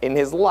account in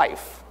his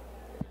life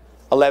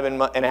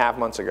 11 and a half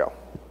months ago.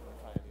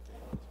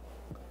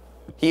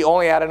 He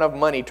only had enough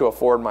money to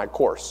afford my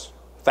course,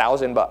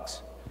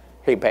 $1,000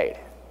 he paid.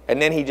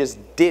 And then he just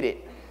did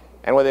it.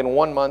 And within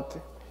 1 month,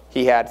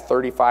 he had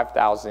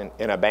 $35,000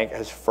 in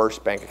his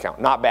first bank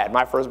account. Not bad.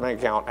 My first bank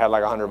account had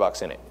like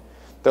 $100 in it.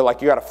 They're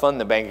like, you got to fund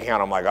the bank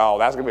account. I'm like, oh,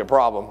 that's going to be a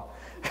problem.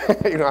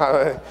 You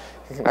know,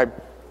 I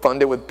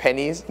fund it with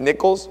pennies,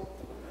 nickels.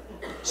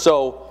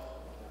 So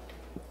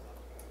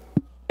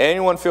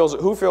anyone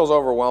who feels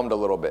overwhelmed a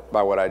little bit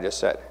by what I just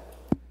said?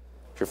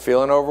 If you're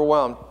feeling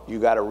overwhelmed, you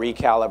got to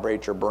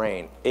recalibrate your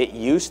brain. It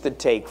used to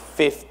take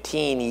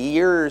 15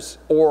 years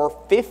or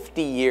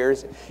 50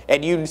 years,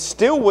 and you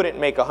still wouldn't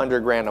make 100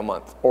 grand a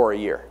month or a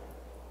year.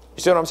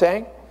 You see what I'm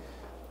saying?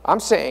 I'm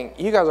saying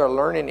you guys are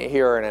learning it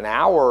here in an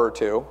hour or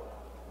two.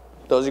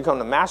 Those who come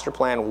to master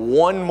plan,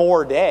 one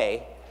more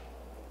day,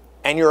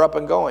 and you're up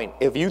and going.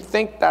 If you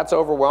think that's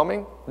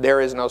overwhelming,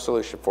 there is no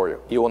solution for you.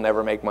 You will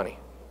never make money.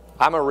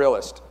 I'm a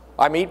realist.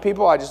 I meet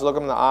people, I just look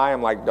them in the eye,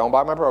 I'm like, don't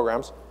buy my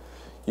programs.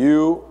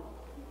 You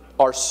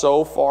are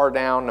so far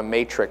down the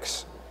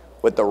matrix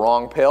with the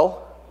wrong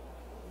pill,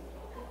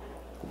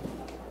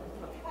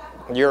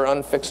 you're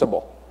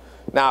unfixable.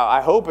 Now, I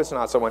hope it's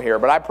not someone here,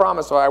 but I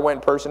promise if I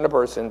went person to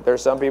person,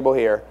 there's some people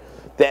here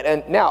that,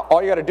 and now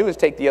all you got to do is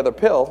take the other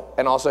pill,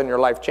 and all of a sudden your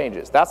life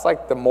changes. That's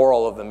like the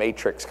moral of the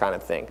matrix kind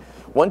of thing.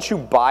 Once you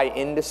buy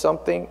into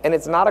something, and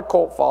it's not a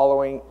cult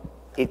following,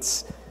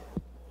 it's,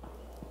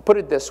 put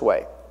it this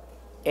way,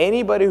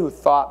 anybody who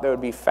thought they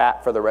would be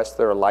fat for the rest of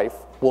their life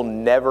will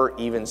never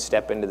even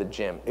step into the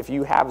gym. If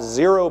you have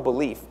zero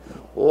belief,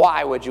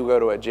 why would you go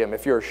to a gym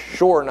if you're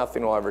sure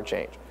nothing will ever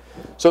change?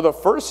 So the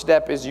first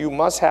step is you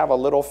must have a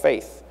little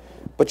faith,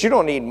 but you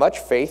don't need much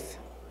faith.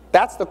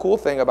 That's the cool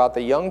thing about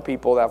the young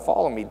people that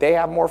follow me. They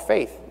have more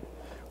faith.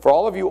 For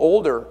all of you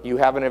older, you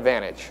have an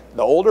advantage.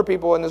 The older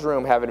people in this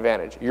room have an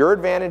advantage. Your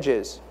advantage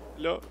is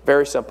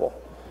very simple.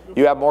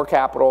 You have more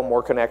capital,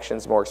 more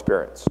connections, more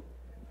experience.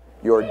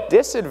 Your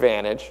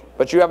disadvantage,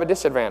 but you have a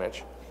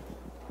disadvantage.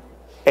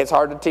 It's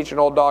hard to teach an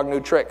old dog new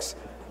tricks.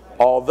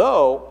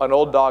 Although an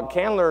old dog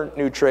can learn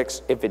new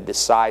tricks if it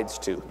decides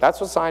to.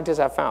 That's what scientists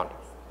have found.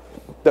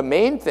 The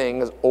main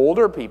thing is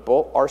older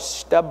people are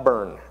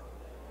stubborn.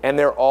 And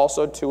they're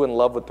also too in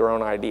love with their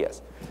own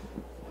ideas.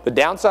 The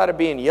downside of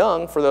being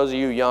young, for those of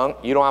you young,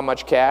 you don't have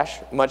much cash,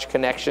 much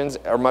connections,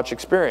 or much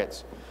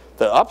experience.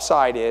 The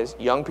upside is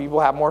young people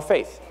have more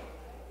faith.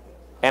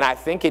 And I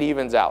think it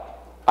evens out.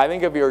 I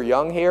think if you're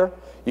young here,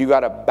 you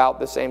got about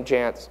the same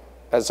chance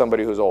as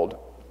somebody who's old.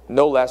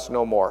 No less,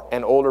 no more.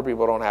 And older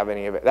people don't have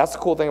any of it. That's the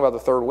cool thing about the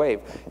third wave.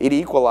 It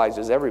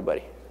equalizes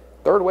everybody.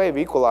 Third wave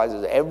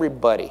equalizes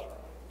everybody.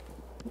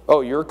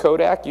 Oh, you're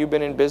Kodak? You've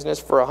been in business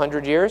for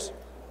 100 years?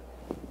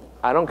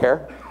 I don't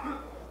care.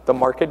 The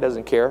market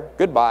doesn't care.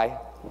 Goodbye.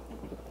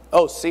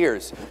 Oh,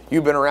 Sears,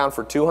 you've been around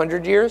for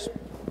 200 years?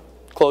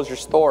 Close your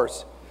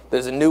stores.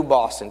 There's a new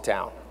boss in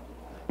town.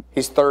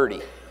 He's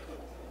 30.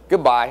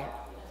 Goodbye.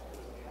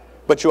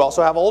 But you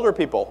also have older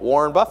people.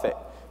 Warren Buffett.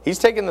 He's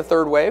taking the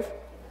third wave.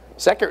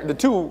 Second, the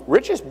two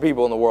richest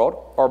people in the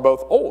world are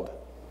both old.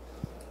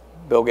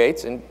 Bill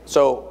Gates. And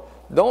so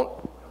don't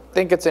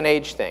think it's an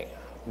age thing.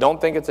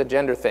 Don't think it's a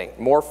gender thing.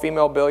 More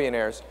female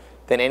billionaires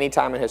than any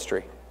time in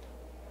history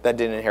that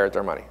didn't inherit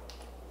their money.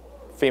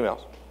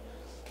 Females.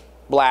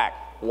 Black,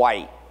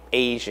 white,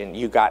 Asian,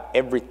 you got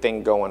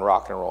everything going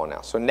rock and roll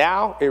now. So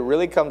now it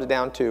really comes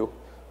down to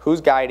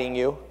who's guiding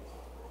you,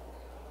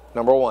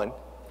 number one.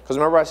 Because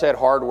remember I said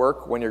hard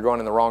work when you're going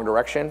in the wrong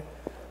direction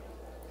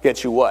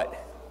gets you what?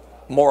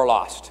 More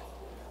lost.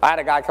 I had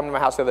a guy come to my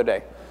house the other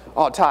day.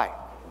 Oh, Ty,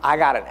 I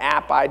got an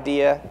app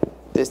idea.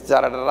 This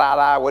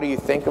da-da-da-da-da. What do you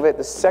think of it?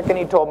 The second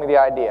he told me the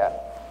idea,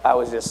 I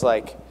was just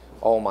like,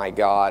 oh my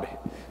God.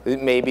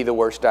 It may be the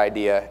worst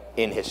idea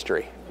in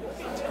history.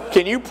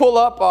 Can you pull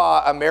up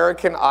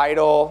American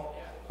Idol,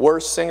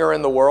 worst singer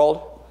in the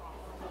world?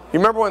 You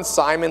remember when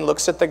Simon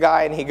looks at the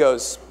guy and he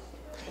goes,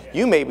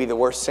 you may be the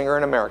worst singer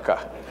in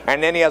America.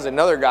 And then he has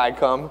another guy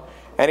come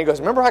and he goes,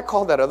 remember I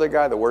called that other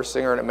guy the worst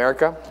singer in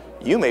America?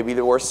 You may be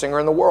the worst singer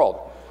in the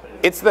world.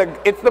 It's the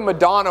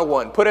Madonna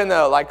one. Put in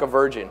the Like a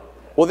Virgin.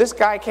 Well, this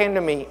guy came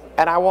to me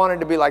and I wanted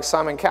to be like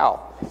Simon Cowell.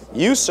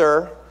 You,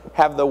 sir,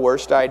 have the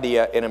worst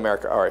idea in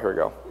America. All right, here we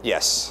go.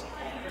 Yes.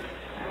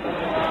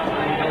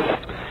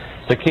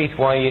 So Keith,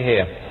 why are you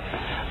here?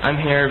 I'm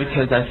here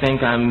because I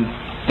think I'm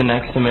the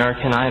next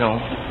American Idol.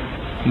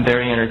 I'm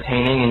very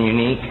entertaining and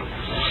unique.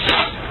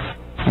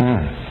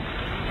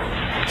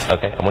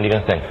 Okay, and what are you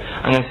going to sing?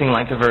 I'm going to sing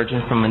Like a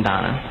Virgin from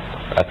Madonna.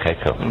 Okay,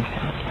 cool. Okay.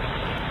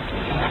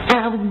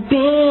 I was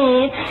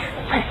big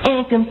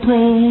and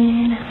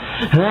complete.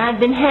 I've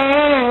been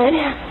had.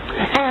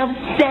 I was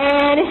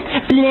sad,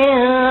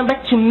 blue,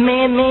 but you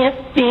made me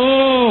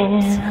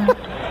feel.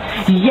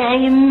 Yeah,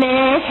 you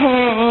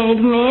made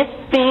me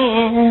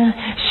feel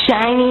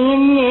shiny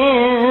and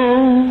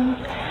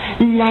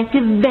new, like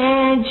a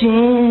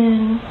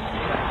virgin.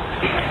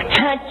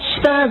 Touch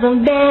for the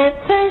very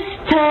first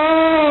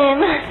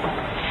time,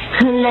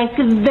 like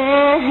a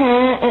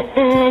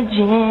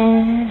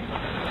virgin.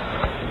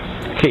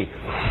 Keith.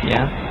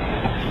 Yeah?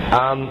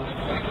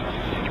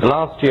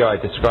 Last year I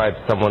described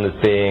someone as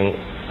being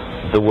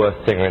the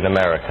worst singer in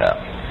America.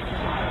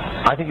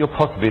 I think you're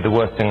possibly the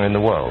worst singer in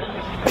the world,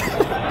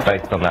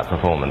 based on that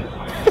performance.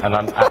 And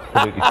I'm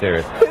absolutely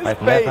serious.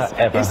 I've never,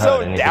 ever he's heard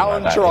so anything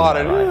like that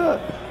in my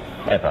life.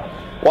 Ever.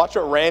 Watch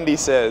what Randy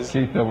says.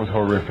 Keith, that was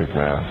horrific,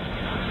 man.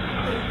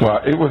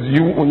 Well, it was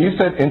you, when you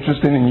said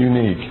interesting and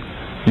unique,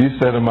 you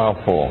said a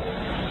mouthful.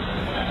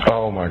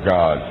 Oh my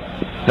God.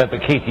 No,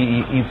 but Keith,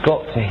 you've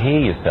got to hear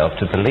yourself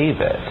to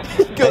believe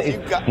it. There is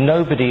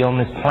nobody on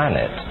this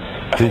planet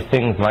who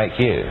sings like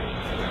you.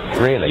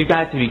 Really. You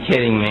got to be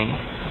kidding me.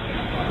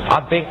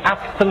 I'm being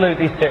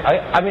absolutely serious.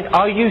 I mean,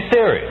 are you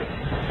serious?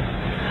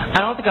 I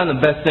don't think I'm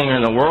the best singer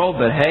in the world,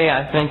 but hey,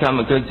 I think I'm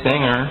a good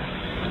singer.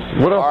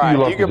 What else All right, do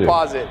you love you to can do?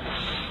 pause it.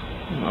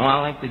 Well, I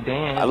like to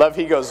dance. I love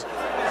he goes,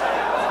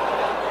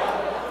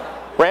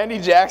 Randy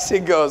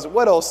Jackson goes,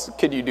 what else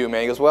can you do,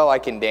 man? He goes, well, I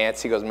can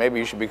dance. He goes, maybe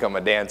you should become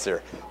a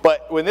dancer.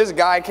 But when this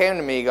guy came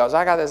to me, he goes,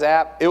 I got this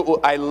app.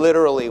 I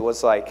literally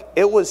was like,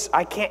 it was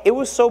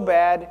so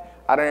bad,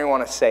 I don't even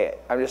want to say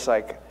it. I'm just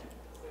like,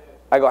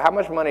 I go, how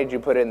much money did you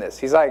put in this?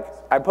 He's like,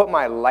 I put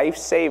my life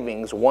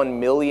savings, $1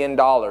 million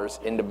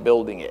into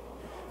building it.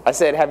 I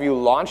said, have you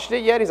launched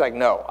it yet? He's like,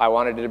 no, I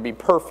wanted it to be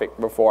perfect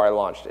before I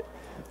launched it.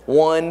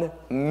 1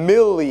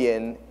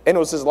 million, and it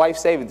was his life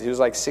savings. He was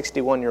like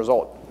 61 years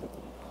old.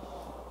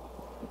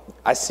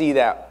 I see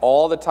that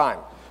all the time.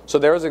 So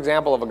there was an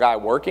example of a guy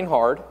working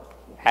hard,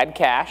 had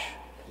cash,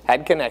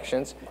 had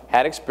connections,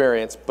 had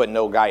experience, but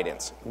no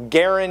guidance.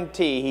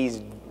 Guarantee he's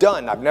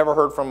done. I've never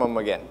heard from him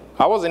again.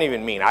 I wasn't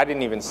even mean. I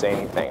didn't even say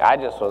anything. I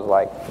just was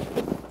like,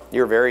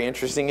 you're very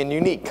interesting and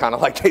unique, kind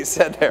of like they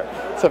said there.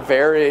 It's a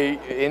very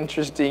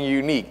interesting,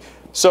 unique.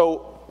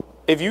 So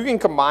if you can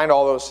combine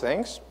all those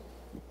things,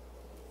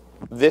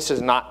 this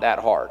is not that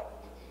hard.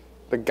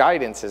 The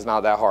guidance is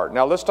not that hard.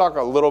 Now let's talk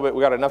a little bit.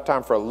 We got enough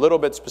time for a little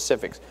bit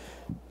specifics.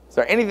 Is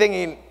there anything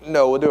you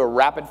know? We'll do a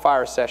rapid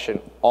fire session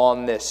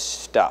on this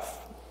stuff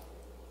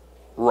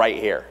right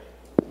here.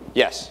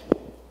 Yes.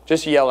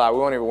 Just yell out. We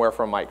won't even wear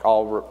for a mic.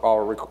 I'll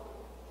record.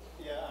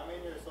 Yeah, I'm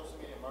in your social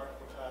media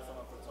marketing class. I'm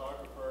a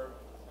photographer,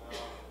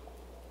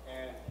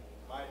 and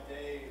my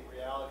day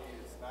reality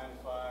is 9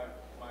 to 5.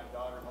 My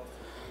daughter most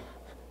of the week,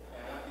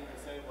 and one thing you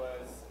said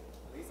was,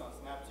 at least on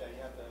Snapchat,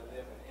 you have to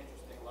live an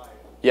interesting life.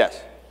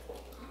 Yes.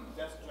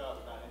 Desk job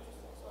is not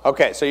interesting. So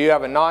Okay, so you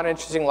have a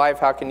non-interesting life.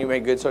 How can you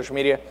make good social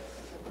media?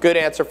 Good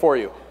answer for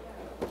you.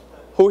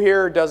 Who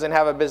here doesn't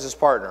have a business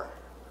partner?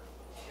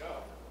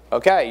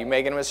 Okay, you're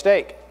making a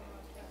mistake.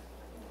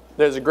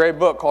 There's a great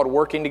book called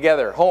Working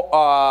Together.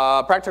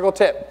 Practical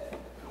tip.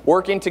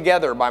 Working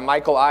Together by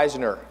Michael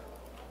Eisner.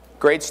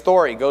 Great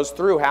story. Goes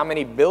through how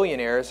many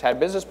billionaires had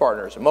business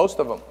partners. Most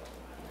of them.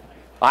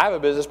 I have a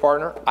business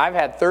partner. I've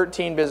had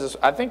 13 business.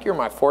 I think you're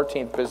my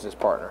 14th business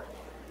partner,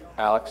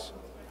 Alex.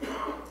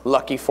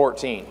 Lucky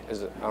 14. I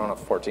don't know if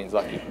 14 is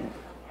lucky.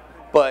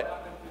 But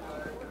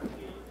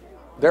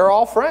they're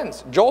all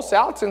friends. Joel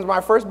Salatin's my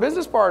first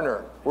business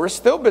partner. We're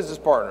still business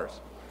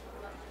partners.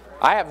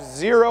 I have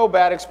 0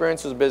 bad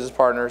experiences with business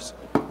partners.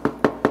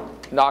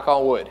 Knock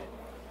on wood.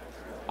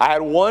 I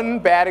had 1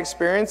 bad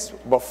experience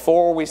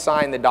before we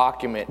signed the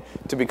document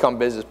to become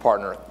business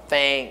partner.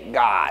 Thank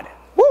God.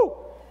 Woo!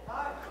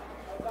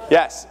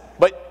 Yes,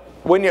 but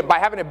by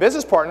having a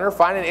business partner,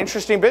 find an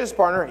interesting business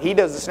partner. He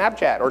does the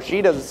Snapchat or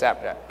she does the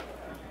Snapchat.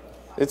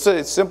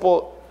 It's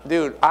simple,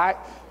 dude.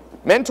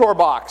 Mentor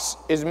Box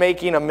is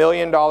making $1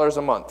 million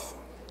a month.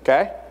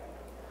 Okay,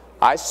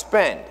 I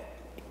spend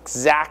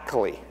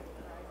exactly,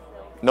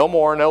 no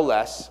more, no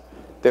less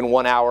than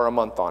 1 hour a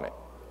month on it.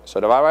 So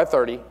divide by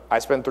 30. I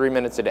spend 3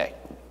 minutes a day,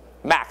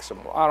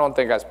 maximum. I don't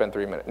think I spend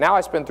 3 minutes. Now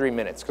I spend 3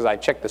 minutes because I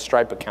check the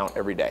Stripe account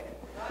every day.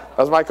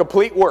 That's my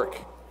complete work.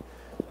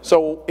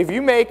 So if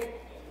you make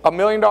 $1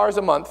 million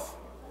a month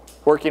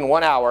working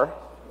 1 hour,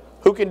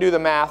 who can do the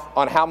math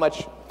on how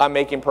much I'm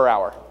making per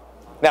hour?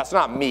 Now, it's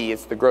not me,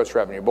 it's the gross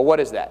revenue. But what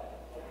is that?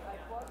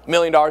 $1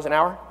 million an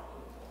hour?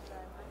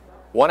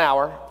 1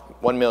 hour,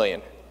 1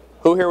 million.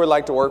 Who here would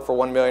like to work for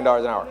 $1 million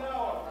an hour?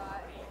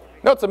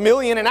 No, it's $1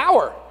 million an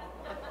hour.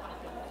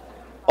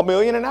 $1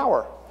 million an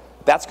hour.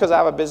 That's because I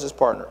have a business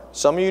partner.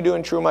 Some of you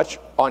doing too much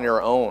on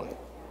your own.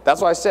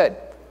 That's why I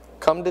said,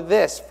 come to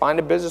this, find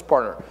a business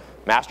partner.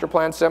 Master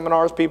plan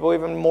seminars, people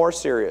even more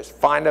serious.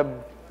 Find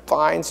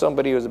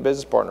somebody who's a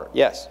business partner.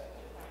 Yes.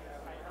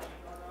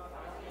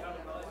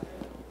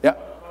 Yeah.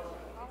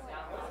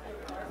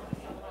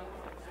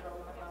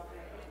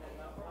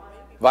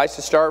 Advice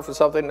to start for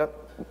something,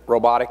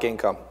 robotic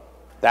income.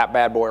 That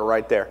bad boy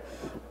right there.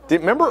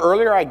 Remember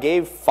earlier I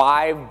gave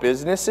 5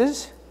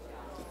 businesses?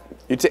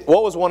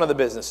 What was one of the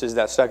businesses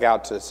that stuck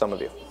out to some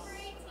of you?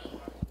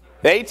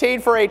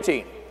 18 for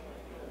 18.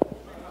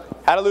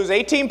 How to lose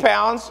 18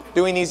 pounds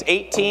doing these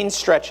 18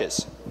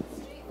 stretches.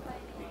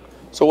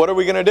 So what are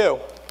we going to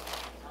do?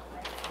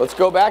 Let's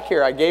go back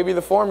here. I gave you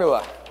the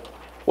formula.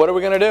 What are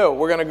we going to do?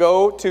 We're going to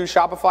go to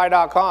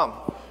Shopify.com.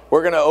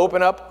 We're going to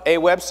open up a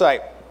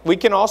website. We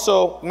can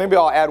also, maybe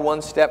I'll add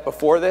one step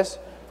before this.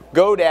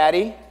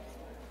 GoDaddy.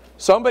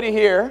 Somebody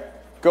here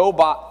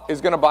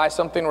is going to buy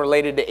something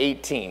related to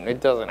 18.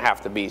 It doesn't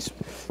have to be. It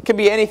can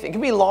be anything. It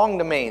can be long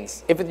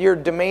domains. If your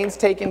domain's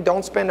taken,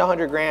 don't spend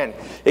 100 grand.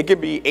 It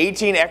could be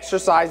 18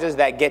 exercises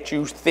that get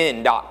you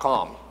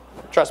thin.com.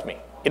 Trust me,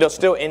 it'll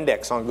still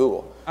index on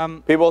Google.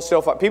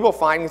 People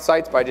find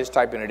sites by just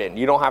typing it in.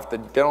 You don't have to.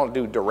 They don't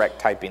do direct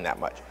typing that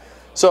much.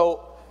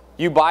 So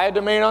you buy a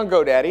domain on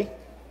GoDaddy.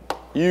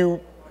 You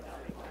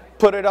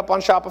put it up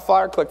on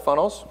Shopify or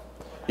ClickFunnels.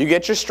 You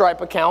get your Stripe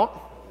account.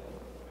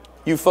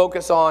 You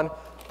focus on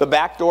the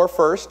back door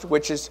first,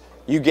 which is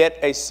you get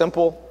a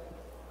simple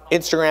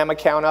Instagram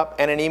account up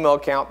and an email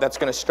account that's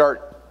going to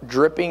start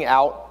dripping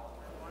out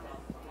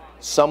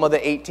some of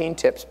the 18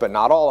 tips, but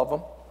not all of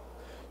them.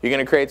 You're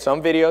going to create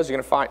some videos.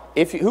 You're going to find,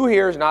 who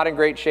here is not in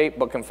great shape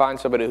but can find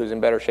somebody who's in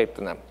better shape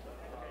than them?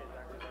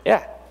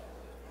 Yeah.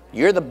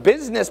 You're the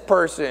business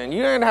person.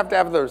 You don't have to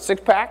have the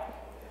 6-pack.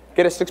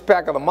 Get a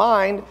 6-pack of the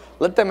mind.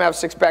 Let them have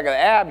 6-pack of the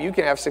ab. You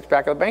can have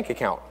 6-pack of the bank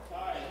account.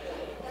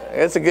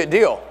 It's a good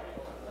deal.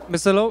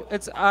 Mr. Lowe,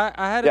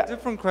 I had a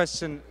different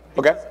question.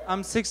 Okay.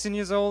 I'm 16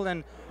 years old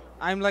and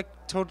I'm like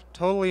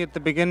totally at the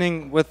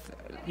beginning with,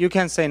 you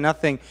can say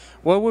nothing.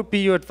 What would be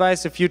your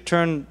advice if you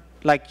turn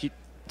like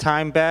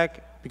time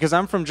back? Because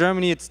I'm from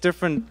Germany, it's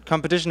different.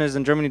 Competition is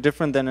in Germany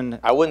different than in...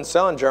 I wouldn't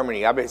sell in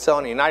Germany. I've been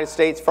selling in the United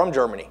States from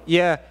Germany.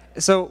 Yeah.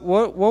 So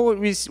what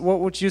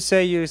would you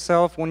say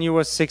yourself when you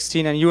were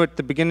 16 and you were at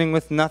the beginning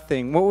with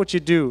nothing? What would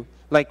you do?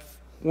 Like,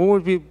 what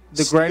would be the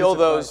greatest Steal advice?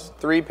 those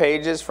 3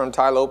 pages from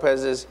Ty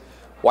Lopez's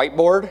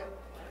whiteboard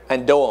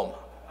and do them.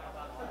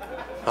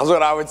 That's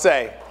what I would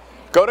say.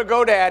 Go to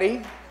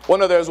GoDaddy. Well,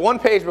 no, there's one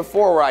page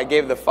before where I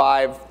gave the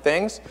 5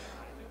 things.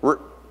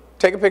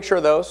 Take a picture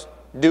of those.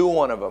 Do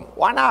one of them.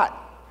 Why not?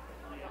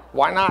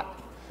 Why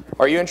not?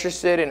 Are you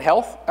interested in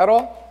health at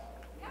all?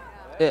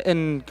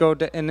 In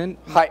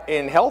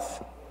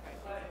health?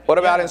 What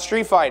about in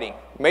street fighting?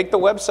 Make the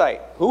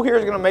website. Who here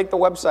is going to make the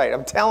website?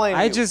 I'm telling you.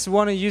 I just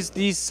want to use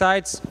these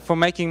sites for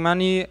making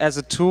money as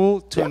a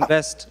tool to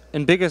invest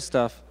in bigger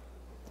stuff.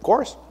 Of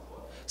course.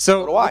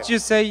 So would you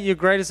say your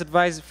greatest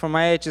advice from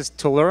my age is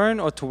to learn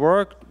or to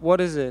work?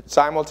 What is it?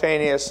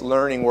 Simultaneous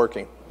learning,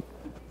 working.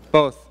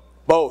 Both?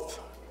 Both.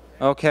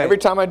 Okay. Every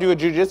time I do a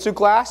jiu-jitsu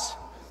class,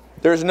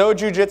 there's no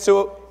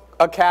jiu-jitsu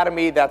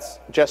academy that's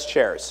just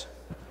chairs.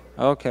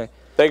 Okay.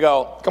 They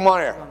go, come on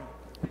here.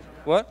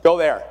 What? Go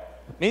there.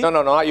 Me? No,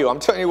 not you. I'm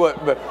telling you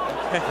what. But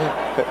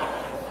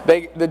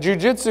the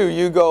jiu-jitsu,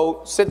 you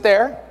go sit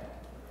there.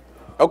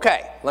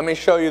 Okay, let me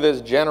show you this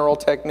general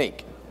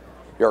technique.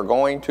 You're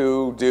going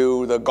to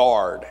do the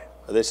guard.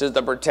 This is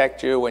to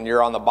protect you when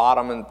you're on the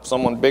bottom and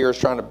someone bigger is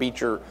trying to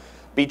beat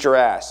your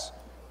ass.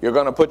 You're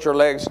going to put your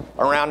legs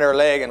around their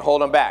leg and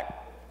hold them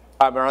back.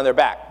 Around their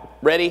back.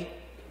 Ready?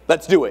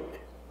 Let's do it.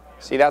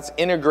 See, that's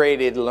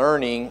integrated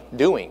learning,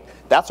 doing.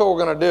 That's what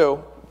we're going to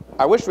do.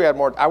 I wish we had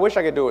more. I wish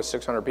I could do it with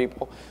 600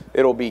 people.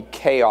 It'll be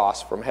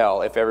chaos from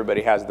hell if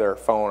everybody has their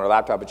phone or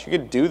laptop. But you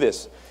could do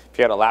this if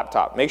you had a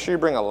laptop. Make sure you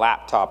bring a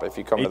laptop if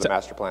you come to the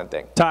master plan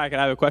thing. Ty, can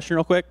I have a question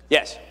real quick?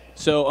 Yes.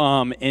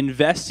 So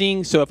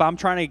investing, so if I'm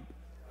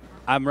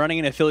running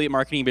an affiliate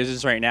marketing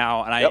business right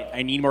now, and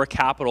I need more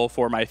capital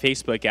for my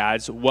Facebook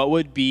ads, what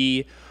would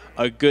be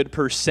a good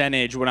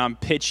percentage when I'm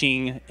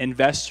pitching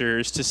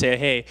investors to say,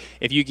 hey,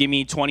 if you give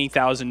me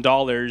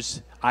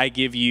 $20,000, I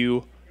give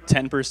you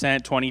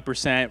 10%,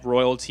 20%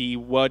 royalty?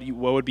 What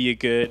would be a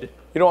good?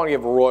 You don't want to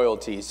give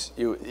royalties.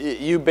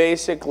 You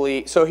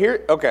basically, so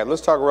here, okay,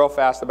 let's talk real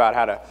fast about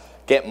how to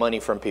get money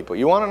from people.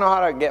 You want to know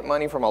how to get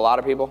money from a lot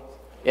of people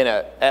in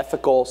an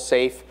ethical,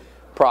 safe,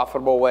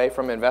 profitable way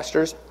from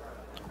investors?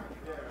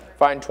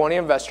 Find 20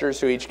 investors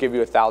who each give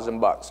you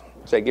 $1,000.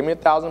 Say, give me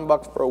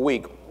 $1,000 for a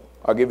week.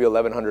 I'll give you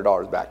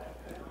 $1,100 back.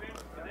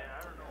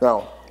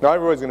 Now, not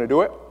everybody's going to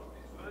do it,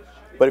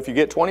 but if you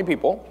get 20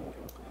 people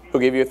who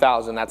give you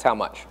 $1,000, that's how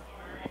much?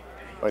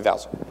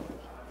 20,000.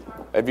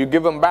 If you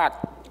give them back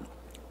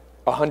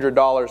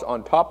 $100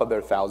 on top of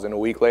their $1,000 a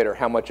week later,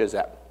 how much is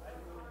that?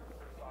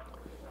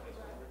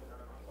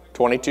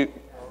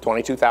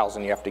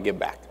 22,000 you have to give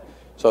back.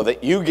 So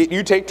that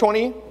you take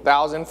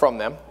 20,000 from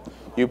them,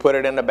 you put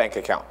it in a bank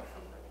account.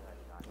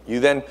 You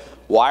then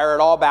wire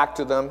it all back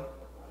to them,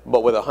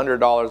 but with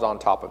 $100 on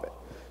top of it.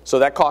 So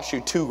that costs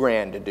you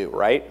 $2,000 to do,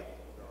 right?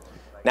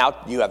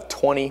 Now you have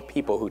 20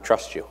 people who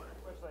trust you.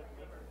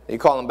 You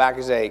call them back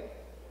and say,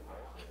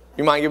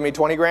 you mind giving me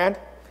 20 grand?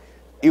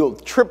 You'll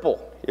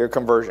triple your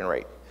conversion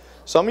rate.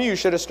 Some of you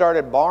should have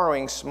started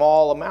borrowing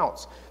small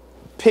amounts.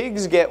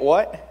 Pigs get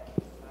what?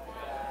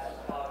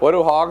 What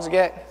do hogs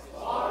get?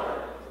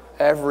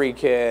 Every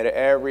kid,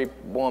 every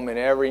woman,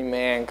 every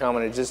man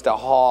coming is just a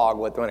hog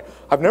with money.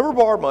 I've never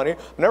borrowed money.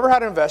 I've never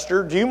had an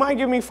investor. Do you mind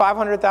giving me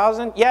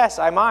 500,000? Yes,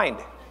 I mind.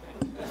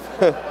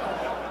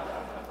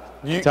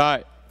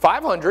 Ty.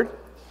 500.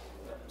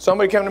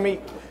 Somebody come to me,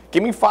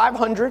 give me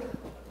 500.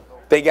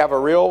 They have a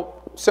real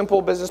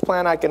simple business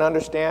plan I can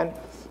understand.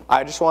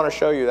 I just want to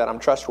show you that I'm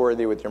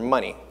trustworthy with your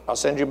money. I'll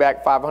send you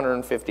back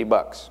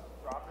 $550.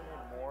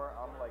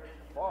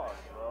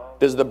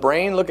 Does the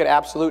brain look at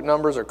absolute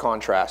numbers or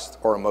contrast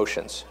or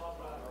emotions?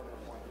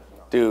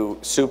 Do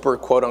super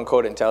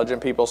quote-unquote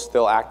intelligent people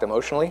still act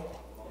emotionally?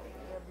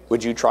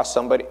 Would you trust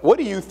somebody? What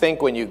do you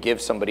think when you give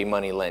somebody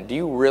money, Lynn? Do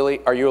you really,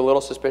 are you a little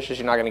suspicious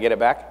you're not going to get it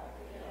back?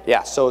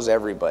 Yeah, so is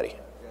everybody.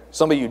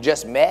 Somebody you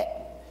just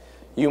met,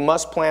 you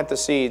must plant the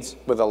seeds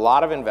with a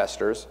lot of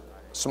investors,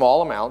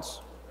 small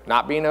amounts,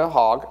 not being a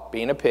hog,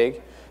 being a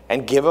pig,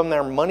 and give them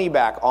their money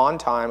back on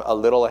time, a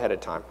little ahead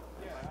of time.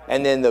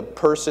 And then the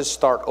purses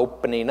start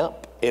opening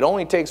up. It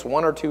only takes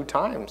 1 or 2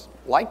 times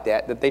like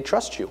that they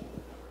trust you.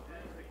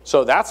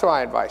 So that's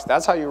my advice.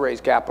 That's how you raise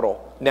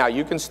capital. Now,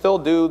 you can still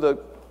do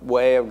the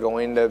way of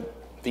going to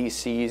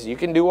VCs. You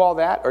can do all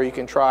that, or you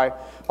can try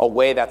a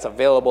way that's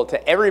available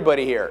to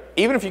everybody here.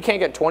 Even if you can't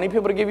get 20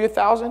 people to give you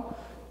 1,000,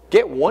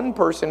 get one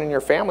person in your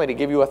family to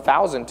give you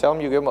 1,000. Tell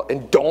them you give them,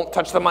 and don't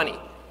touch the money.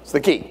 It's the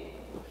key.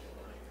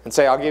 And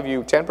say, I'll give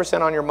you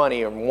 10% on your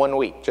money in 1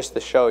 week just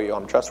to show you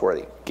I'm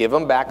trustworthy. Give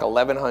them back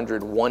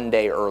 $1,100 1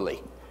 day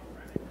early.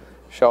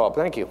 Show up,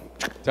 thank you.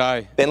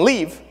 Ty. Then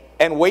leave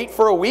and wait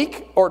for a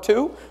week or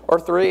 2 or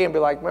 3 and be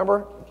like,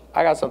 remember,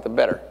 I got something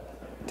better,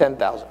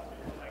 10,000.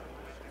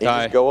 You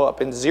just go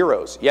up in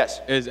zeros. Yes?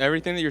 Is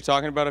everything that you're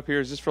talking about up here,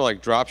 is this for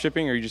like drop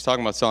shipping, or are you just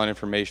talking about selling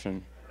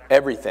information?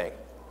 Everything.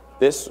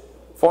 This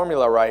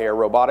formula right here,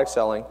 robotic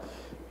selling,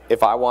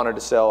 if I wanted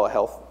to sell a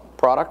health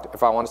product,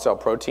 if I want to sell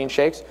protein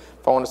shakes,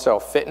 if I want to sell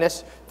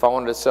fitness, if I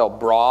wanted to sell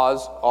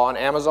bras on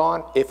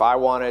Amazon, if I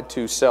wanted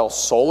to sell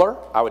solar,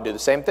 I would do the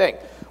same thing.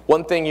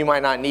 One thing you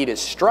might not need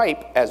is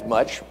Stripe as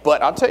much,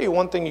 but I'll tell you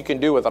one thing you can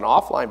do with an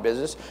offline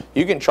business.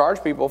 You can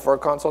charge people for a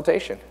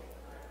consultation.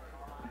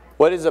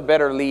 What is a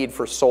better lead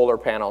for solar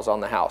panels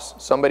on the house?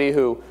 Somebody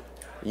who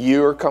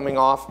you're coming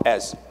off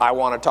as, I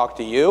want to talk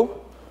to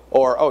you,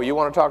 or, oh, you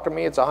want to talk to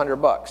me? It's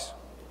 $100.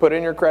 Put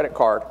in your credit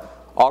card.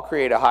 I'll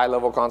create a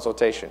high-level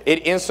consultation.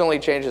 It instantly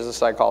changes the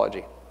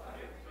psychology.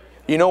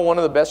 You know one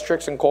of the best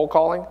tricks in cold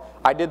calling?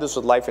 I did this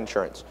with life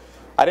insurance.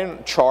 I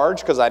didn't charge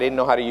because I didn't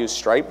know how to use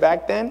Stripe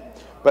back then,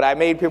 but I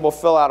made people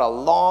fill out a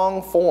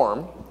long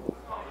form,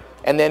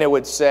 and then it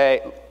would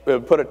say, it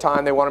would put a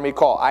time they wanted me to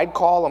call. I'd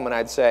call them and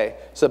I'd say,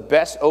 it's the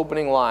best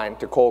opening line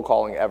to cold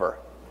calling ever.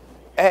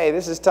 Hey,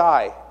 this is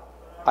Ty.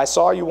 I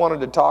saw you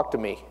wanted to talk to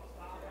me.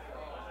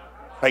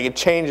 Like, it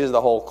changes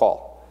the whole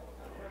call.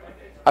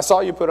 I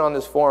saw you put on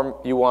this form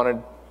you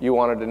wanted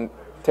to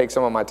take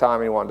some of my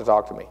time and you wanted to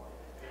talk to me.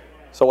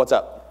 So what's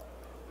up?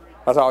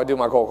 That's how I do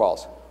my cold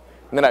calls.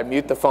 And then I'd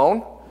mute the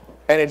phone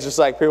And it's just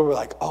like, people were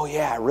like, oh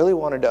yeah, I really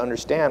wanted to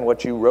understand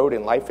what you wrote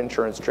in life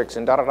insurance tricks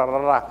and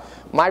da-da-da-da-da.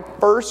 My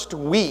first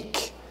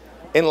week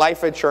in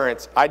life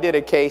insurance, I did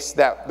a case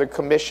that the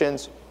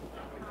commissions,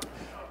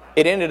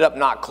 it ended up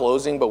not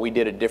closing, but we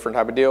did a different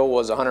type of deal,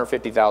 was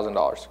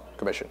 $150,000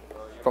 commission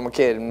from a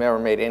kid who never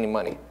made any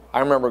money. I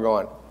remember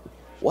going,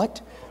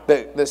 what?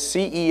 The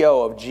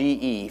CEO of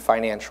GE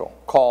Financial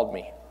called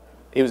me.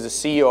 He was the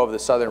CEO of the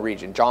Southern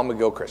region, John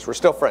McGilchrist. We're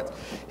still friends.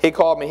 He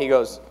called me. He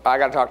goes, I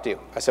got to talk to you.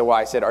 I said,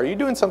 why? I said, are you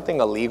doing something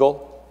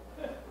illegal?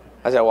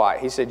 I said, why?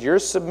 He said, you're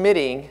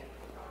submitting,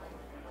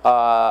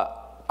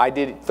 I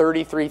did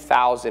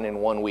 33,000 in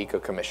 1 week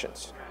of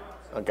commissions,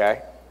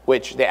 okay?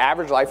 Which the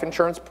average life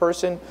insurance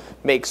person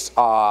makes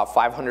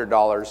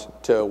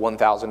 $500 to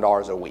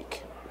 $1,000 a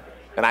week.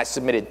 And I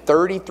submitted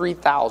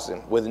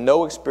 33,000 with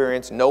no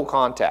experience, no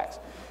contacts.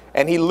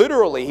 And he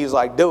literally, he's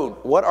like, dude,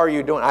 what are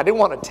you doing? I didn't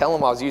want to tell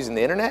him I was using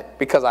the internet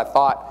because I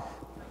thought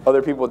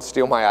other people would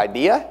steal my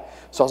idea.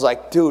 So I was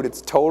like, dude,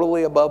 it's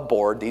totally above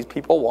board. These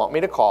people want me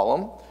to call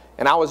them.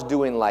 And I was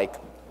doing like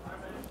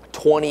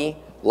 20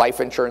 life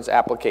insurance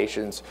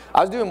applications.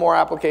 I was doing more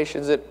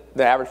applications that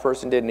the average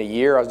person did in a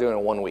year. I was doing it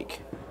in 1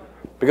 week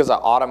because I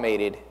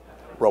automated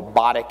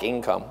robotic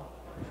income,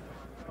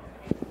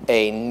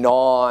 a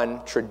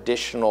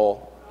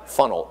non-traditional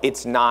funnel.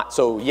 It's not,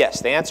 so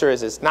yes, the answer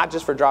is it's not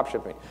just for drop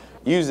shipping.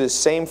 Use this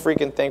same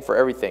freaking thing for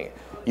everything.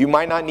 You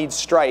might not need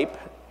Stripe,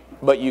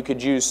 but you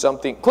could use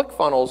something,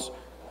 ClickFunnels,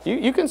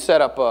 you can set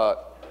up a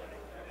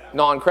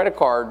non-credit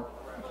card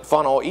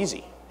funnel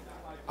easy.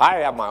 I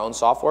have my own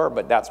software,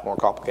 but that's more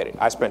complicated.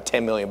 I spent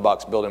 10 million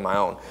bucks building my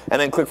own.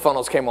 And then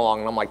ClickFunnels came along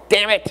and I'm like,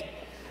 damn it,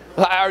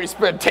 I already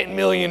spent $10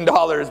 million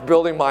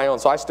building my own,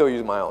 so I still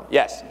use my own.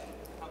 Yes.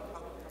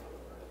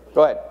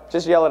 Go ahead,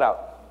 just yell it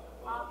out.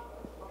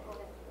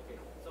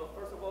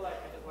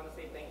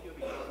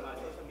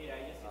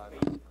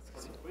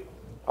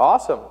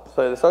 Awesome.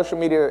 So the social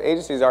media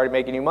agency is already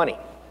making you money.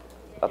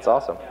 That's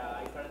awesome. Yeah,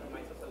 I started my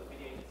social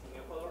media agency in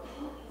Ecuador.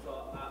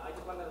 So I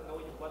just wanted to know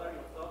what are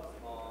your thoughts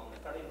on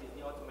starting these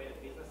new automated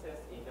businesses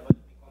in developing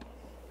countries?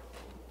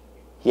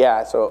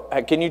 Yeah, so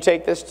can you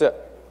take this to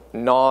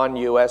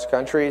non-US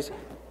countries?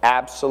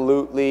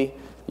 Absolutely.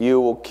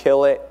 You will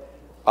kill it.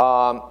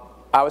 I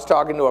was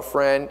talking to a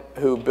friend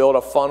who built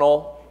a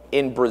funnel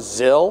in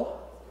Brazil,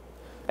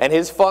 and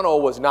his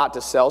funnel was not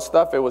to sell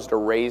stuff, it was to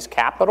raise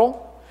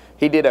capital.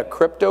 He did a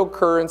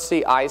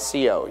cryptocurrency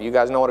ICO. You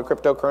guys know what a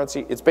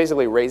cryptocurrency? It's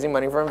basically raising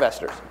money for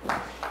investors.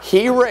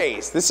 He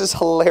raised, this is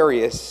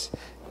hilarious,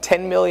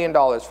 $10 million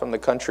from the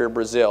country of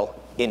Brazil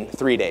in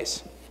 3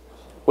 days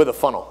with a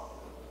funnel.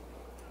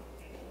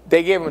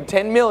 They gave him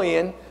 $10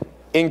 million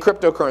in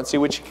cryptocurrency,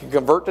 which he can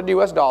convert to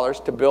US dollars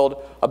to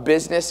build a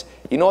business.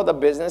 You know what the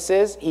business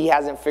is? He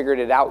hasn't figured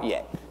it out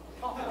yet.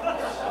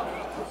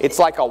 It's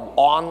like an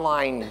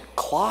online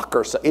clock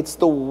or so. It's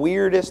the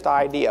weirdest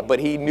idea, but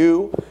he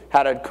knew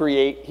how to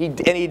create,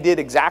 and he did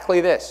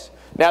exactly this.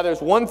 Now there's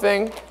one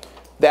thing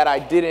that I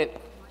didn't,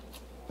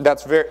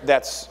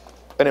 that's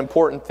an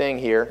important thing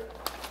here,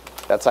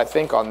 that's I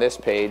think on this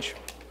page.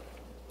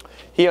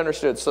 He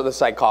understood, so the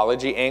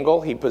psychology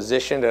angle, he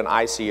positioned an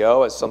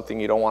ICO as something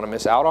you don't want to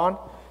miss out on.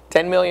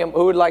 10 million,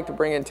 who would like to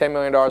bring in $10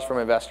 million from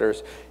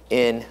investors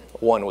in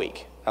 1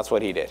 week? That's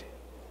what he did.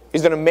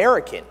 He's an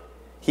American,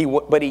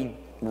 but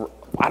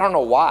I don't know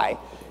why,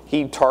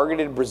 he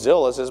targeted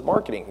Brazil as his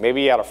marketing.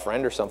 Maybe he had a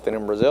friend or something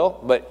in Brazil,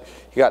 but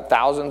he got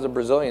thousands of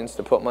Brazilians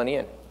to put money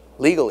in,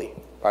 legally,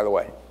 by the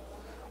way.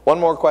 One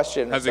more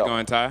question. How's it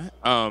going, Ty?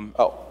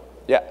 Oh,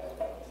 yeah.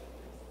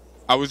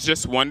 I was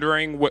just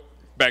wondering what,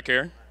 back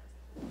here.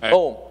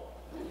 Oh.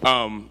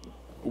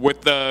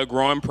 With the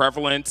growing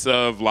prevalence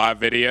of live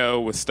video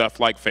with stuff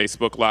like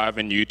Facebook Live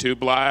and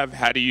YouTube Live,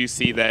 how do you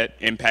see that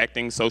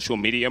impacting social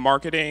media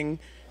marketing?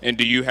 And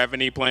do you have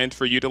any plans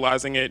for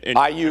utilizing it?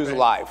 I use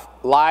Live.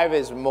 Live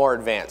is more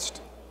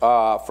advanced.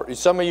 For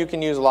some of you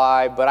can use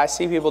Live, but I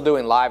see people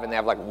doing Live and they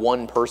have like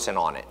one person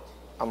on it.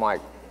 I'm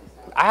like,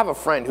 I have a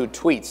friend who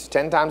tweets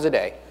 10 times a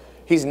day.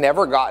 He's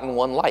never gotten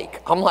one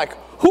like. I'm like,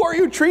 who are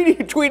you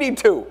tweeting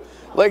to?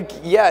 Like,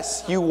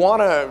 yes, you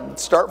want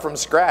to start from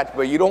scratch,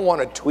 but you don't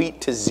want to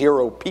tweet to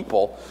 0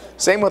 people.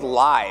 Same with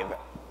Live.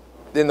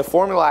 In the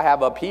formula I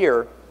have up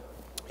here,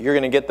 you're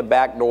going to get the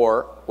back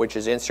door, which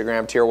is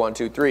Instagram tier 1,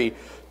 2, 3,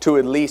 to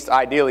at least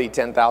ideally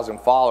 10,000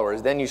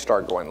 followers. Then you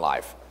start going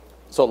live.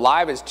 So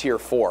live is tier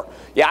 4.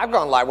 Yeah, I've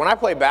gone live. When I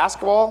play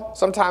basketball,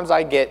 sometimes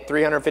I get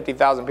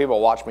 350,000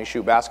 people watch me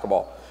shoot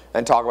basketball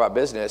and talk about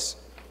business.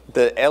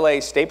 The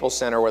LA Staples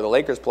Center where the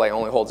Lakers play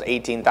only holds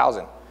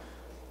 18,000.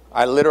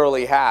 I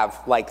literally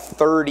have like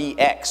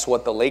 30x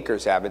what the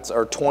Lakers have,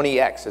 or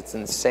 20x. It's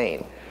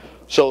insane.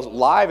 So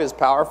live is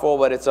powerful,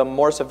 but it's a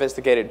more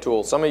sophisticated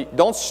tool. Some of you,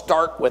 don't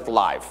start with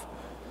live.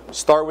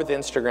 Start with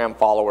Instagram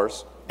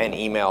followers and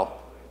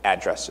email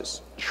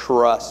addresses.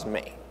 Trust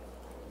me.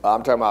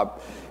 I'm talking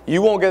about,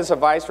 you won't get this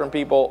advice from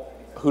people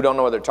who don't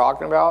know what they're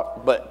talking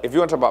about, but if you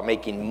want to talk about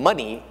making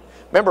money,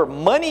 remember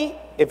money,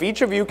 if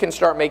each of you can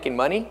start making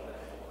money,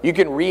 you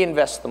can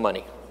reinvest the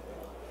money.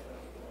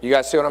 You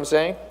guys see what I'm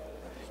saying?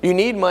 You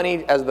need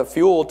money as the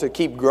fuel to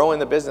keep growing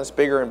the business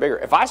bigger and bigger.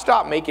 If I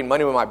stopped making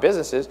money with my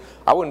businesses,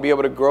 I wouldn't be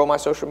able to grow my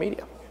social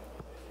media.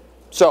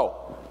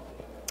 So,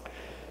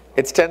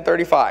 it's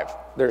 10:35.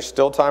 There's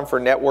still time for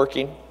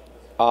networking.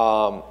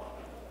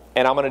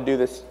 And I'm going to do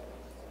this.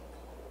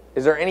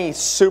 Is there any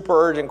super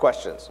urgent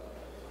questions?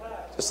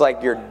 Just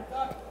like you're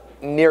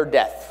near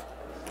death.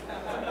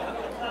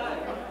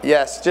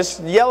 Yes,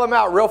 just yell them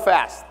out real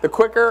fast. The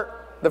quicker,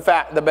 the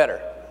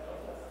better.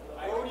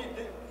 What would you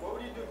do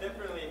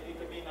differently if you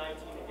could be 19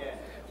 again?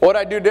 What would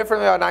I do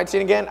differently on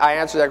 19 again? I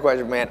answered that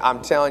question, man.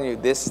 I'm telling you,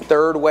 this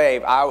third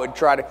wave, I would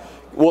try to,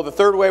 well, the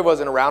third wave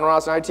wasn't around when I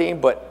was 19,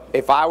 but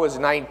if I was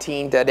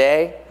 19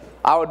 today,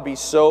 I would be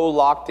so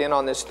locked in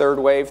on this third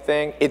wave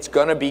thing, it's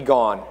going to be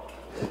gone.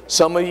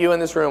 Some of you in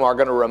this room are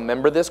going to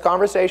remember this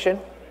conversation,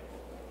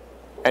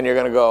 and you're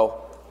going to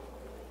go,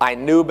 I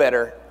knew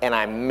better, and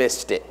I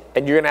missed it.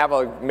 And you're going to have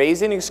an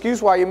amazing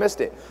excuse why you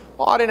missed it.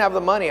 Well, I didn't have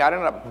the money. I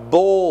didn't have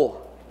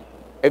bull.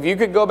 If you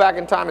could go back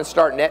in time and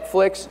start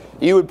Netflix,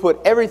 you would put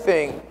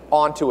everything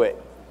onto it.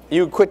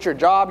 You would quit your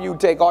job. You would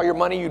take all your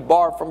money. You'd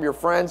borrow from your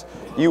friends.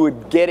 You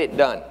would get it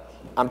done.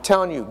 I'm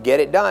telling you, get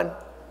it done.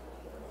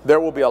 There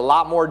will be a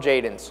lot more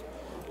Jadens.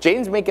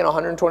 Jaden's making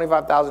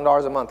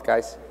 $125,000 a month,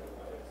 guys.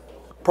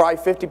 Probably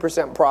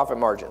 50% profit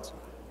margins.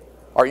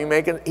 Are you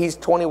making? He's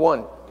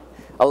 21.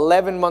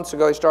 11 months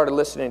ago, he started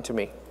listening to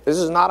me. This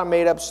is not a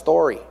made-up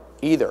story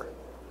either.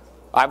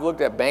 I've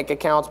looked at bank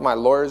accounts. My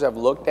lawyers have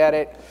looked at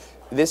it.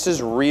 This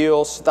is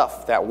real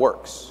stuff that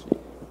works.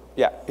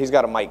 Yeah, he's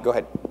got a mic. Go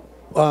ahead.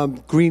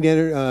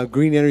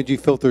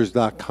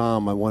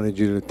 Greenenergyfilters.com. I wanted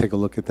you to take a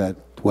look at that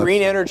website.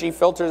 Green Energy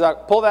Filters.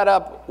 Pull that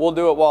up. We'll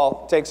do it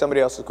while take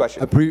somebody else's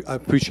question. I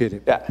appreciate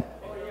it. Yeah.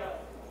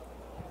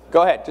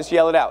 Go ahead. Just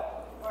yell it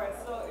out. All right.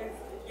 So it's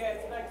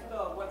back to the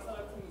website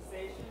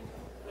optimization.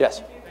 Yes.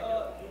 You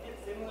did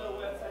similar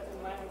websites in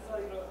mine. It's a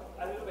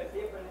little bit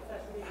different. It's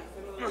actually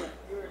similar to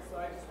yours. So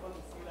I just want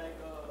to see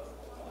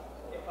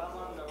if I'm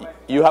on the right.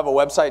 You have a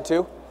website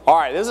too? All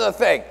right. This is a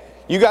thing.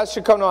 You guys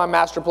should come to my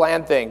master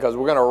plan thing because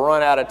we're going to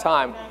run out of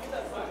time.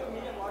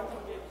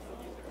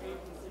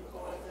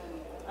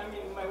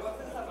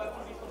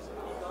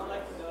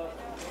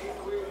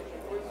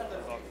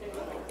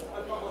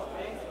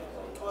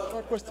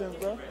 Questions,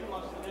 bro?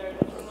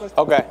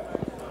 Okay.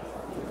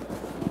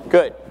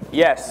 Good.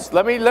 Yes.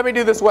 Let me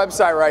do this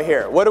website right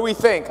here. What do we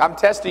think? I'm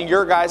testing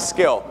your guys'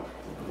 skill.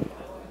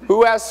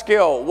 Who has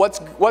skill? What's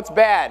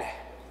bad?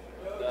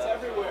 It's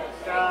everywhere.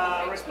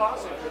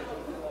 Responsive.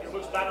 It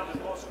looks bad on the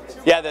most.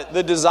 Yeah,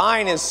 the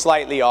design is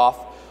slightly off.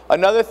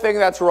 Another thing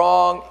that's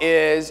wrong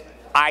is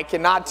I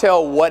cannot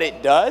tell what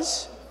it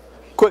does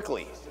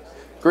quickly.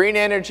 Green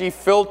energy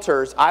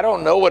filters. I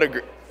don't know what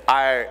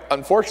I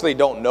unfortunately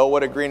don't know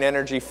what a green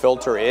energy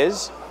filter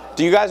is.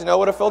 Do you guys know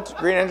what a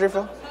green energy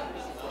filter?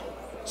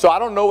 So I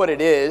don't know what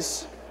it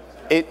is.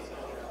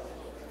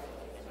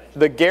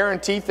 The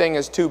guarantee thing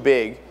is too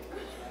big.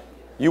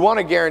 You want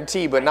a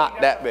guarantee, but not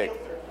that big.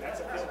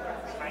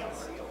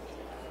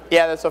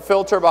 Yeah, that's a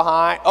filter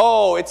behind.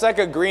 Oh, it's like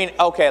a green,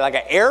 okay, like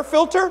an air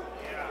filter?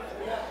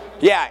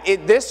 Yeah,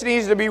 this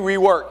needs to be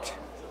reworked.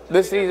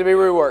 This needs to be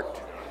reworked.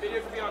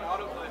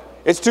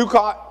 It's too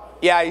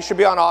yeah, you should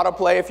be on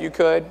autoplay if you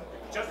could.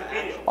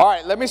 All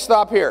right, let me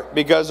stop here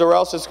because or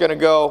else it's going to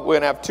go, we're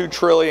going to have 2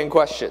 trillion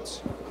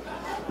questions.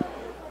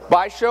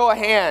 By show of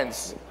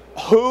hands,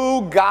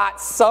 who got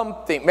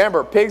something?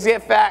 Remember, pigs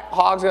get fat,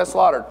 hogs get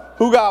slaughtered.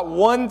 Who got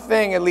one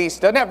thing at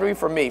least, doesn't have to be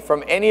from me,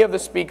 from any of the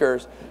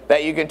speakers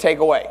that you can take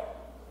away?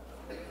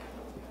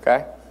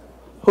 Okay?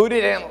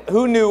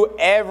 Who knew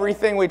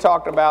everything we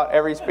talked about,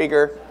 every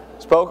speaker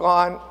spoke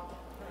on?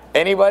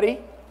 Anybody?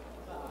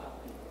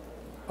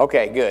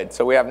 Okay, good.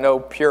 So we have no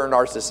pure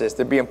narcissist.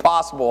 It'd be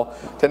impossible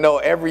to know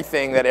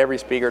everything that every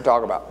speaker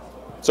talked about.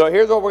 So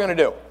here's what we're going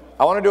to do.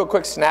 I want to do a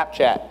quick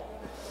Snapchat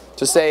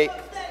to say,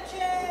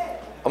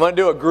 I'm going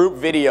to do a group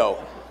video.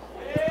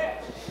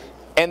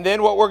 And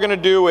then what we're going to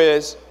do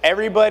is,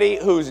 everybody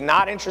who's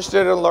not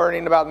interested in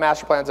learning about the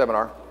Master Plan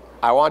Seminar,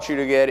 I want you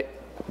to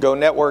go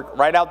network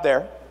right out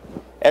there.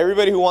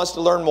 Everybody who wants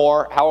to learn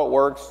more, how it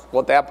works,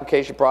 what the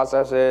application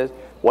process is,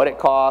 what it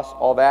costs,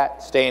 all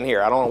that, stay in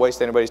here. I don't want to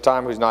waste anybody's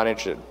time who's not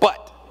interested.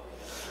 But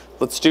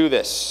let's do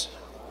this.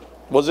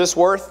 Was this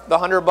worth the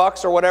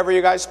 $100 or whatever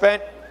you guys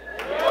spent?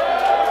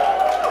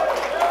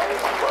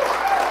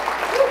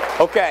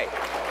 Okay.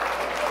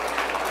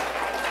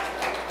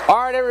 All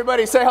right,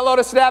 everybody, say hello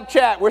to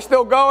Snapchat. We're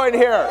still going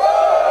here.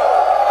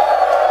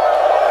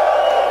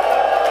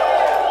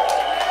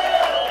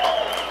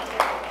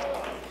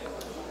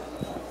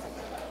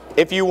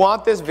 If you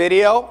want this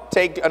video,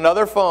 take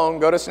another phone,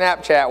 go to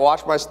Snapchat,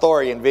 watch my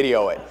story, and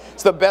video it.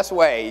 It's the best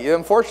way.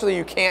 Unfortunately,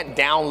 you can't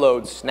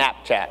download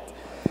Snapchat.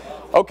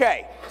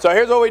 Okay, so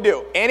here's what we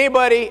do.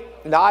 Anybody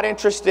not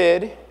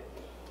interested,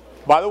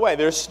 by the way,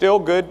 there's still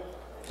good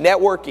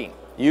networking.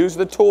 Use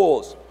the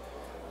tools.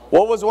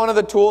 What was one of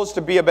the tools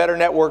to be a better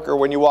networker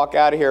when you walk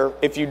out of here,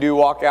 if you do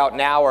walk out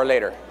now or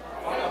later?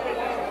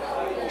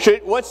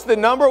 What's the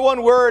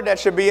 #1 word that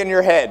should be in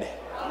your head?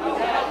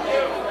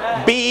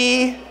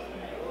 Be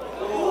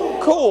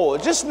cool,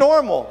 just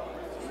normal.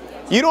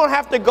 You don't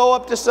have to go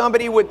up to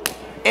somebody with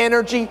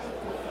energy.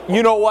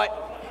 You know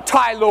what?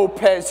 Ty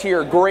Lopez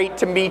here. Great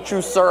to meet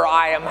you, sir.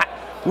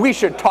 We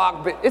should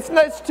talk, but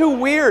it's too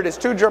weird. It's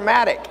too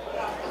dramatic.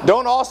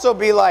 Don't also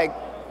be like,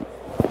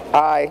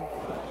 hi,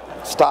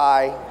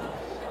 Sty,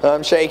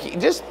 I'm shaky.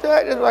 Just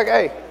like,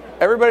 hey,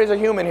 everybody's a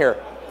human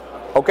here.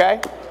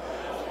 Okay?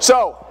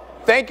 So,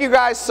 thank you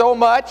guys so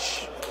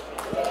much.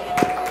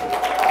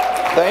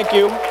 Thank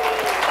you.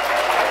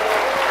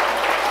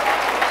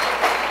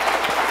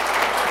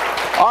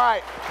 All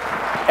right,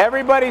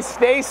 everybody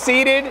stay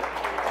seated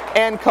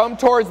and come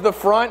towards the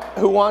front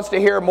who wants to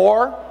hear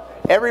more.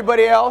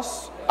 Everybody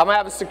else, I'm gonna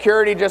have a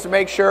security just to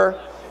make sure.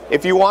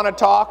 If you want to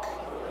talk,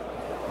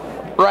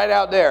 right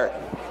out there.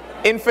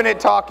 Infinite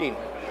talking.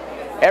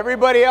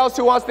 Everybody else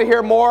who wants to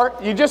hear more,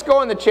 you just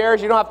go in the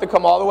chairs. You don't have to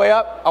come all the way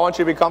up. I want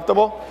you to be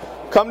comfortable.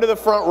 Come to the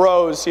front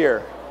rows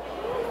here.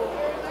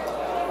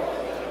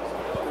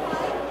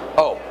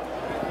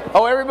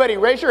 Oh, everybody,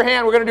 raise your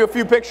hand. We're going to do a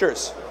few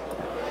pictures.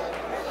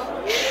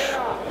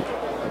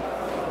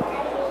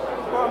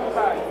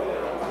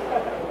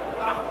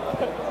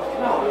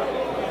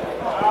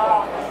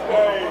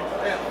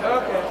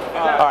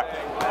 All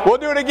right, we'll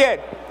do it again.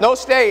 No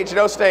stage,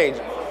 no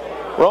stage.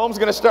 Rome's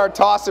going to start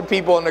tossing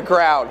people in the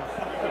crowd.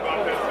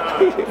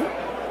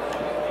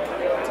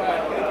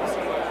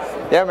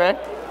 Yeah, man.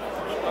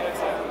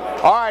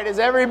 All right, as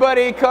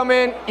everybody come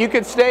in, you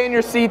can stay in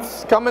your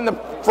seats. Come in the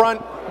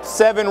front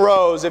 7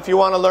 rows if you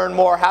want to learn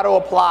more how to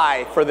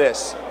apply for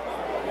this.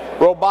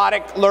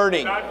 Robotic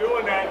learning. You're not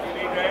doing that, you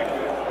need to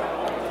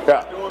exit. Yeah.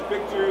 Not doing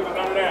pictures and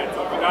none of that.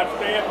 So if you're not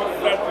staying for the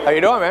session. How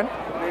you doing, man?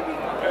 You need to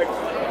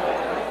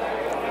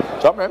exit.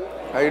 What's up, man?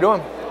 How you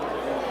doing?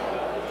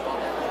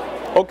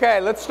 Okay,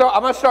 let's start.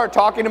 I'm going to start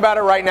talking about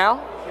it right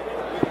now.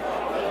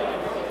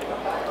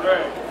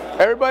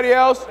 Everybody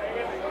else,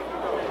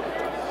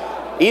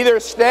 either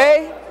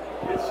stay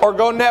or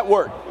go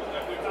network.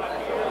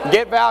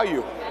 Get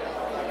value.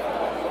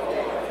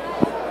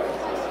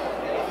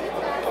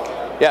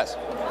 Yes.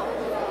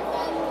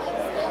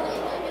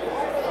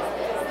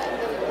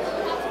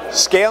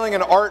 Scaling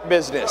an art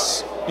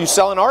business. You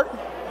selling art?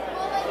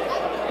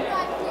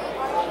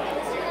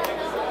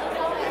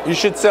 You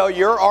should sell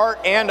your art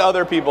and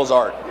other people's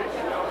art.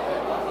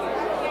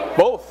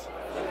 Both.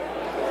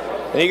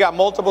 And you got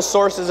multiple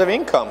sources of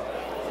income.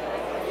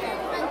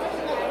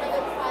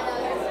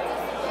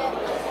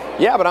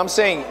 Yeah, but I'm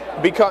saying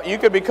you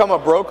could become a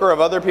broker of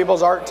other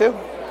people's art too.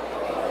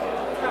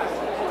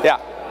 Yeah.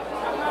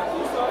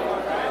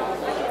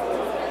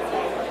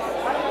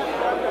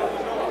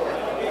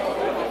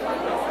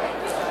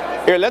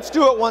 Here, let's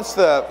do it once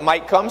the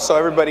mic comes so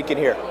everybody can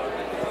hear.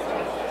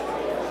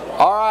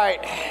 All right.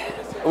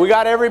 We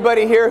got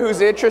everybody here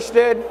who's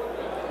interested.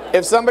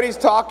 If somebody's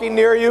talking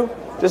near you,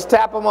 just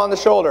tap them on the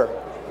shoulder.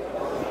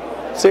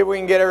 See if we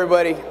can get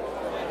everybody.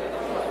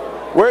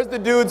 Where's the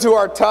dudes who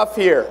are tough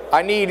here?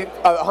 I need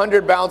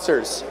 100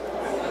 bouncers.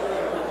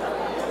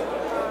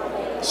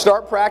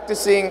 Start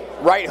practicing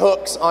right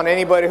hooks on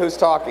anybody who's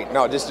talking.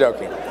 No, just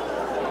joking.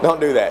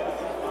 Don't do that.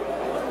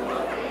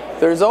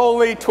 There's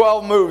only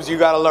 12 moves you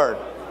got to learn.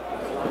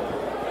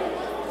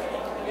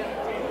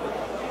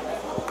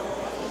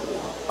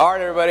 All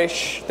right, everybody.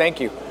 Shh, thank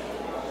you.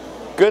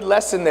 Good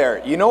lesson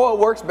there. You know what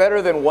works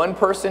better than one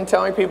person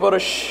telling people to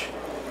shh?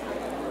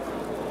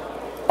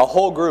 A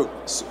whole group.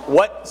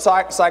 What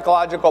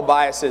psychological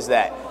bias is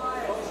that?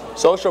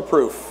 Social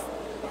proof.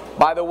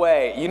 By the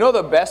way, you know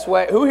the best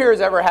way? Who here has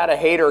ever had a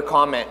hater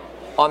comment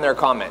on their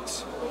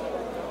comments?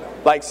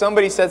 Like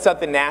somebody said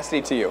something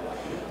nasty to you.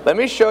 Let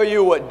me show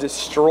you what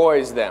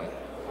destroys them.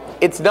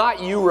 It's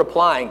not you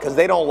replying because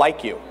they don't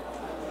like you.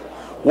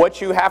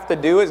 What you have to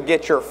do is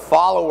get your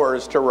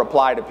followers to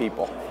reply to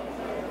people.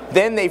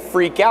 Then they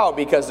freak out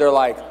because they're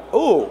like,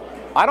 ooh,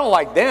 I don't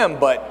like them,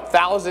 but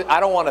I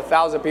don't want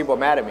 1,000 people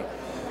mad at me.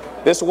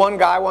 This one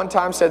guy one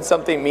time said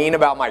something mean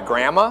about my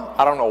grandma.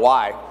 I don't know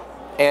why.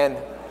 And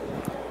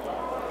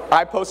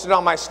I posted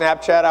on my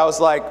Snapchat, I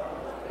was like,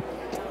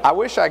 I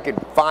wish I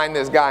could find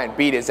this guy and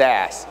beat his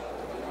ass.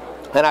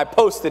 And I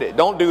posted it.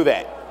 Don't do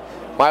that.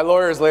 My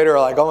lawyers later are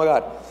like, oh my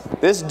God.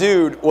 This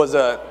dude was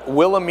a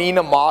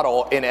Wilhelmina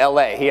model in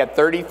LA. He had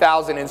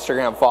 30,000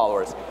 Instagram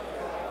followers.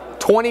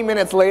 20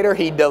 minutes later,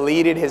 he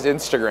deleted his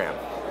Instagram.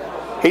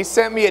 He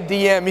sent me a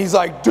DM. He's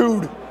like,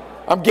 dude,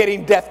 I'm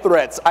getting death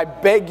threats. I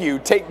beg you,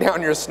 take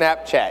down your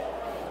Snapchat.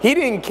 He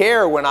didn't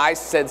care when I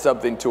said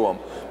something to him.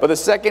 But the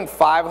second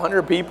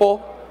 500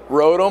 people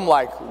wrote him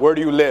like, where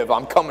do you live?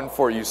 I'm coming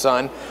for you,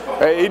 son.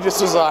 He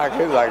just was like,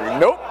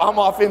 nope, I'm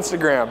off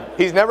Instagram.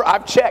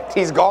 I've checked,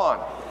 he's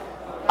gone.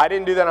 I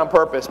didn't do that on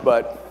purpose,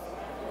 but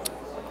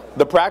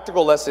the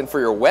practical lesson for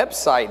your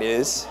website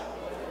is,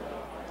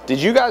 did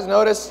you guys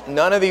notice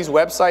none of these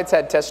websites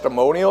had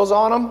testimonials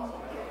on them?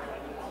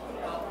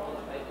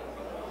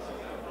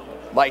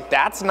 Like,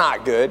 that's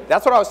not good.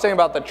 That's what I was saying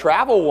about the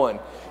travel one.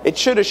 It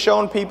should have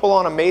shown people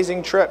on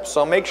amazing trips.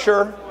 So make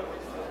sure.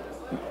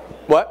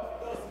 What?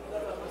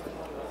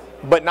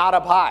 but not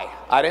up high.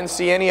 I didn't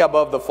see any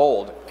above the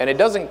fold. And it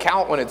doesn't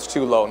count when it's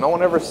too low. No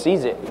one ever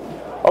sees it.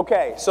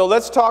 Okay, so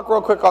let's talk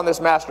real quick on this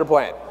master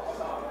plan.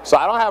 So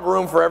I don't have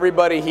room for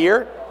everybody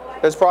here.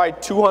 There's probably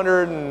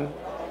 200 and...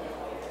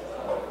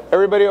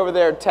 Everybody over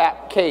there,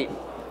 tap Kate.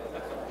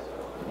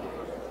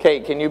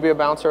 Kate, can you be a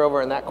bouncer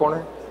over in that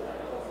corner?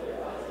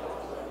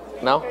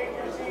 No?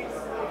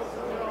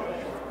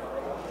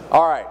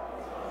 All right.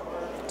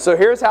 So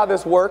here's how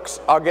this works.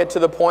 I'll get to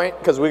the point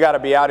because we got to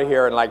be out of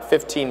here in like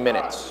 15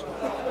 minutes.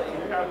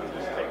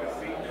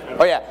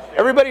 Oh yeah,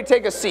 everybody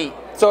take a seat.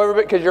 So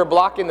everybody, because you're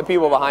blocking the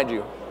people behind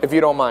you, if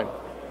you don't mind.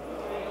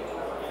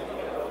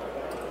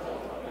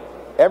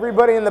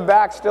 Everybody in the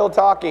back still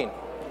talking.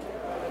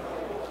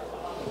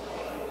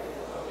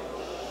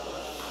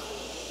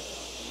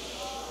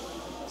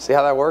 See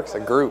how that works? A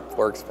group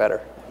works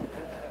better.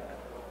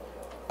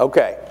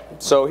 Okay,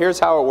 so here's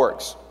how it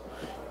works.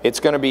 It's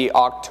going to be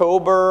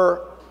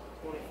October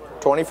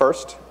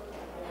 21st.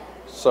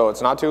 So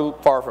it's not too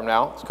far from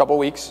now. It's a couple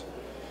weeks.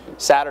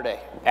 Saturday,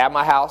 at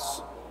my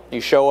house.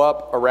 You show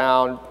up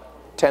around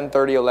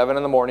 10:30, 11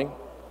 in the morning,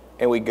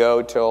 and we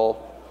go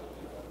till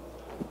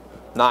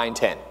 9,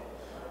 10.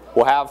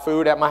 We'll have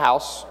food at my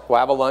house. We'll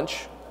have a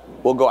lunch.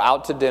 We'll go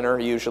out to dinner,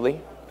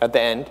 usually, at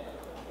the end.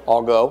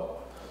 I'll go.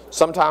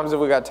 Sometimes if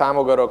we got time,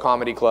 we'll go to a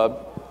comedy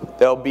club.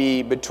 There'll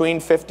be between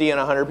 50 and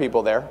 100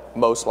 people there,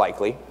 most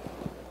likely.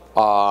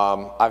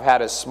 I've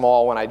had a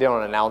small one. I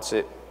didn't announce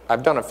it.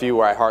 I've done a few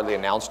where I hardly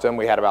announced them.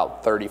 We had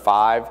about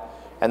 35,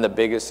 and the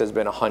biggest has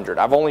been 100.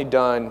 I've only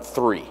done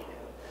 3.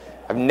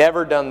 I've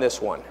never done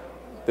this one.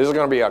 This is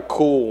going to be a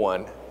cool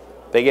one.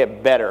 They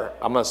get better.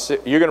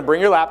 You're going to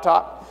bring your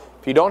laptop.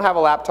 If you don't have a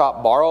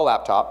laptop, borrow a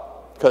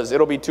laptop, because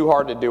it'll be too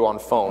hard to do on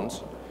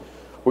phones.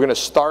 We're going to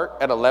start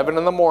at 11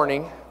 in the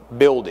morning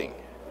building.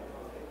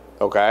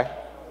 Okay?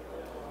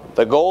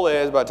 The goal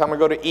is, by the time we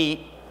go to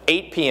eat,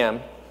 8 p.m.,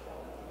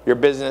 your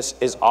business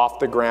is off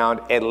the ground,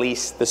 at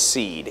least the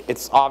seed.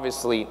 It's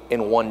obviously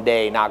in one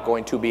day not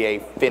going to be a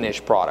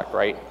finished product,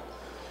 right?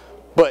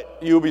 But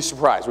you'll be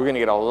surprised. We're going to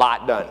get a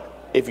lot done.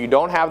 If you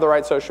don't have the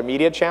right social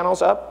media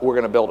channels up, we're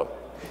going to build them.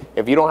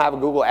 If you don't have a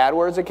Google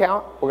AdWords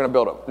account, we're going to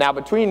build them. Now,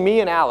 between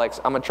me and Alex,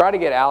 I'm going to try to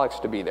get Alex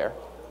to be there.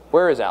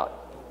 Where is Alex?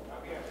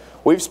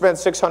 We've spent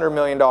 $600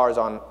 million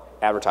on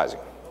advertising.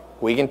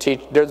 We can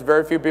teach. There's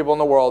very few people in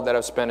the world that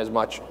have spent as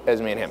much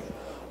as me and him.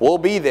 We'll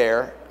be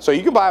there. So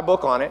you can buy a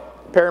book on it.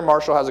 Perry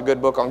Marshall has a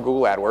good book on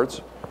Google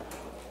AdWords.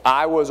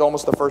 I was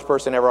almost the first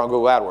person ever on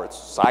Google AdWords.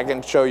 So I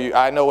can show you,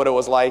 I know what it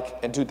was like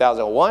in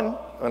 2001,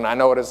 and I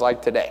know what it's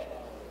like today.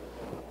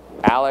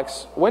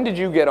 Alex, when did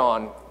you get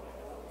on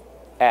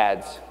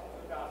ads?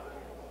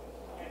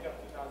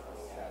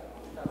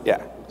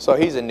 Yeah, so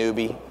he's a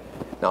newbie.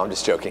 No, I'm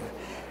just joking.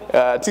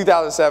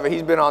 2007,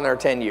 he's been on there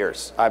 10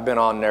 years. I've been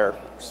on there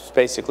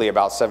basically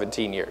about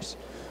 17 years.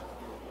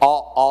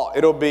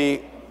 It'll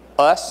be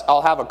us.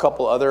 I'll have a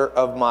couple other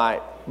of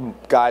my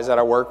guys that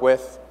I work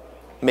with.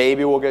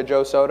 Maybe we'll get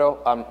Joe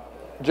Soto.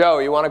 Joe,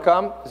 you want to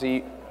come? Is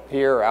he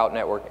here or out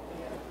networking?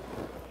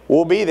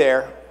 We'll be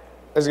there.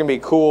 There's going to be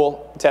a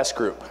cool test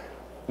group.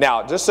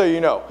 Now, just so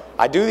you know,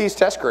 I do these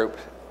test groups,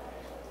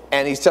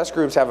 and these test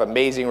groups have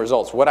amazing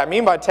results. What I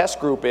mean by test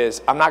group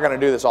is I'm not going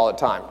to do this all the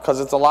time because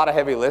it's a lot of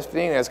heavy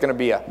lifting, and it's going to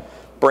be a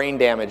brain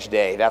damage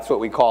day. That's what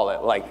we call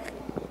it. Like,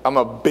 I'm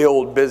going to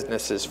build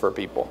businesses for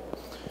people.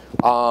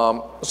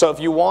 So if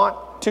you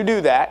want to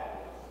do that,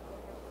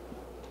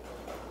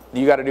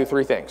 you got to do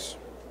 3 things.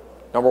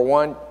 Number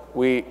 1,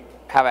 we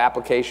have an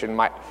application.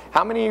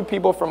 How many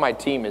people from my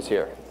team is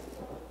here?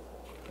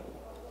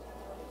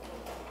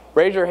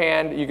 Raise your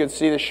hand. You can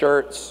see the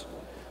shirts.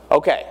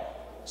 Okay.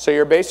 So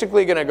you're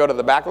basically going to go to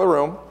the back of the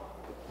room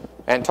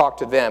and talk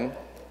to them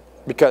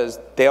because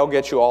they'll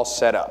get you all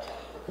set up.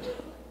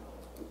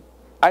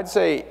 I'd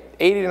say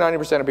 80 to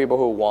 90% of people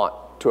who want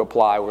to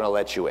apply, we're going to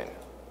let you in.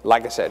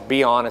 Like I said,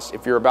 be honest.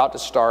 If you're about to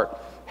start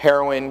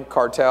heroin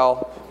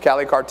cartel,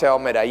 Cali Cartel,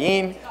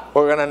 Medellin,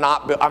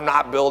 I'm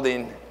not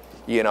building,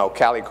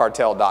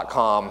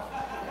 CaliCartel.com,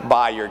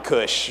 buy your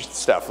Kush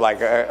stuff. Like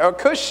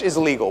Kush is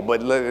legal,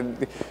 but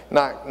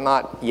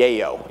not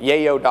Yayo.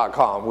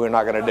 Yayo.com. We're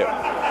not going to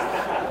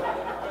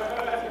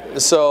do.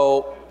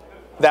 So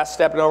that's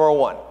step number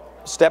 1.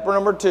 Step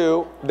number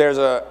 2, there's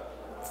a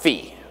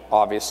fee,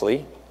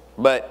 obviously,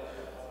 but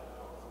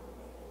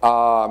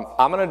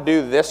I'm going to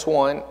do this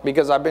one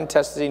because I've been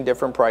testing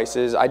different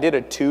prices. I did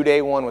a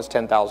 2-day one, was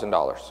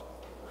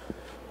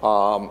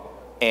 $10,000.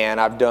 And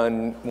I've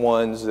done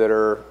ones that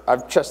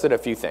I've tested a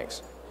few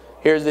things.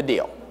 Here's the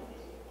deal.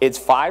 It's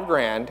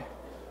 $5,000,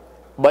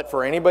 but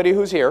for anybody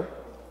who's here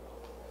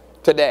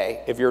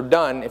today, if you're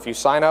done, if you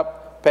sign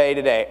up, pay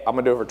today, I'm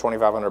going to do it for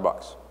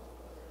 $2,500.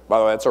 By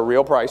the way, that's a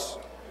real price.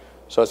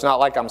 So it's not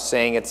like I'm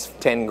saying it's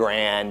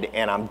 $10,000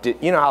 and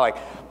you know how like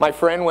my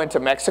friend went to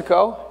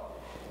Mexico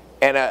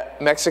and a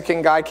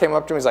Mexican guy came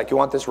up to me, he's like, you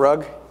want this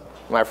rug?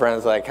 My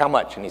friend's like, how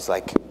much? And he's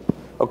like,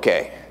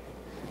 okay,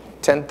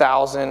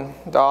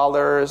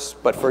 $10,000,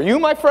 but for you,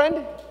 my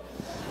friend,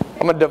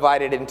 I'm gonna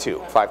divide it in two,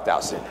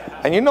 5,000.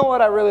 And you know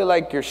what? I really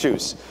like your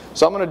shoes.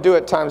 So I'm gonna do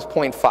it times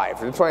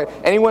 0.5.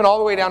 And he went all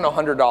the way down to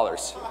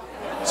 $100.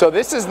 So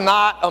this is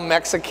not a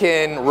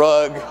Mexican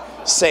rug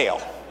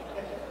sale.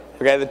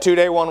 Okay, the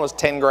 2-day one was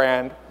 10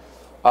 grand.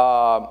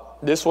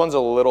 This one's a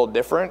little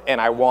different, and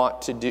I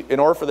want to do, in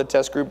order for the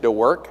test group to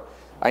work,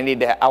 I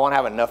want to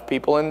have enough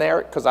people in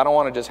there, because I don't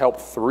want to just help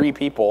 3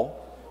 people,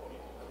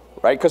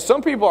 right? Because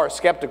some people are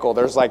skeptical.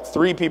 There's like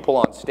 3 people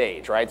on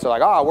stage, right? So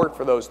like, oh, I work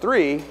for those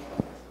 3.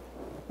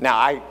 Now,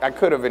 I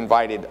could have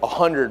invited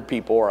 100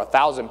 people or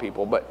 1,000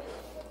 people, but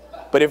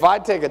if I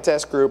take a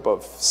test group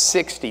of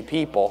 60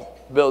 people,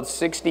 build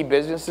 60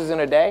 businesses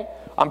in a day,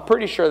 I'm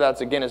pretty sure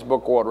that's a Guinness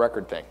Book World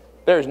Record thing.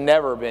 There's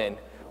never been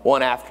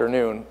one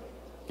afternoon.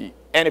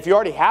 And if you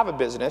already have a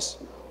business,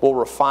 we'll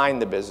refine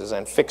the business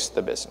and fix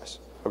the business,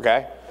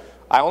 okay?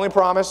 I only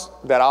promise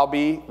that I'll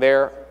be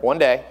there one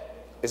day.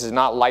 This is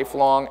not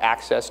lifelong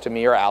access to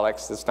me or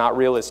Alex. It's not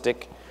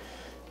realistic.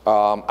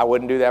 I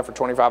wouldn't do that for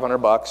 2,500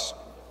 bucks.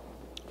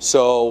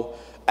 So,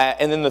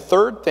 and then the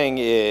third thing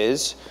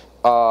is,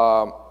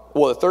 well,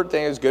 the third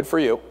thing is good for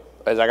you,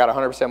 is I got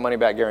 100% money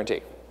back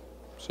guarantee.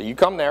 So you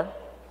come there,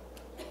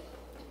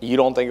 you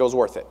don't think it was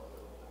worth it,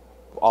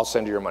 I'll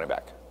send you your money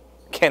back.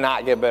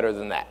 Cannot get better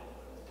than that,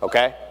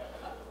 okay?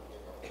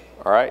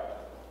 All right?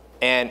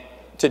 And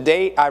to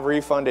date, I've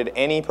refunded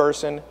any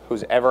person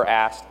who's ever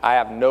asked. I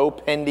have no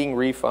pending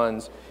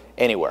refunds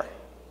anywhere.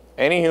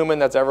 Any human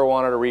that's ever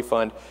wanted a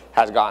refund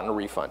has gotten a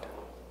refund,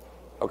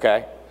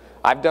 okay?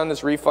 I've done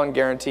this refund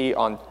guarantee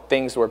on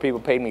things where people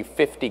paid me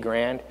 50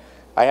 grand.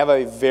 I have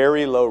a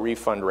very low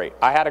refund rate.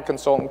 I had a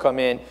consultant come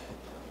in.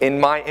 In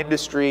my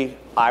industry,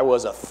 I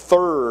was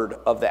 1/3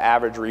 of the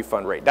average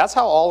refund rate. That's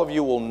how all of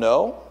you will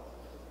know,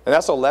 and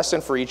that's a lesson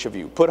for each of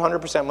you. Put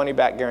 100% money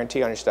back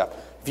guarantee on your stuff.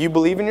 If you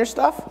believe in your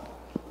stuff,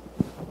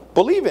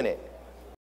 believe in it.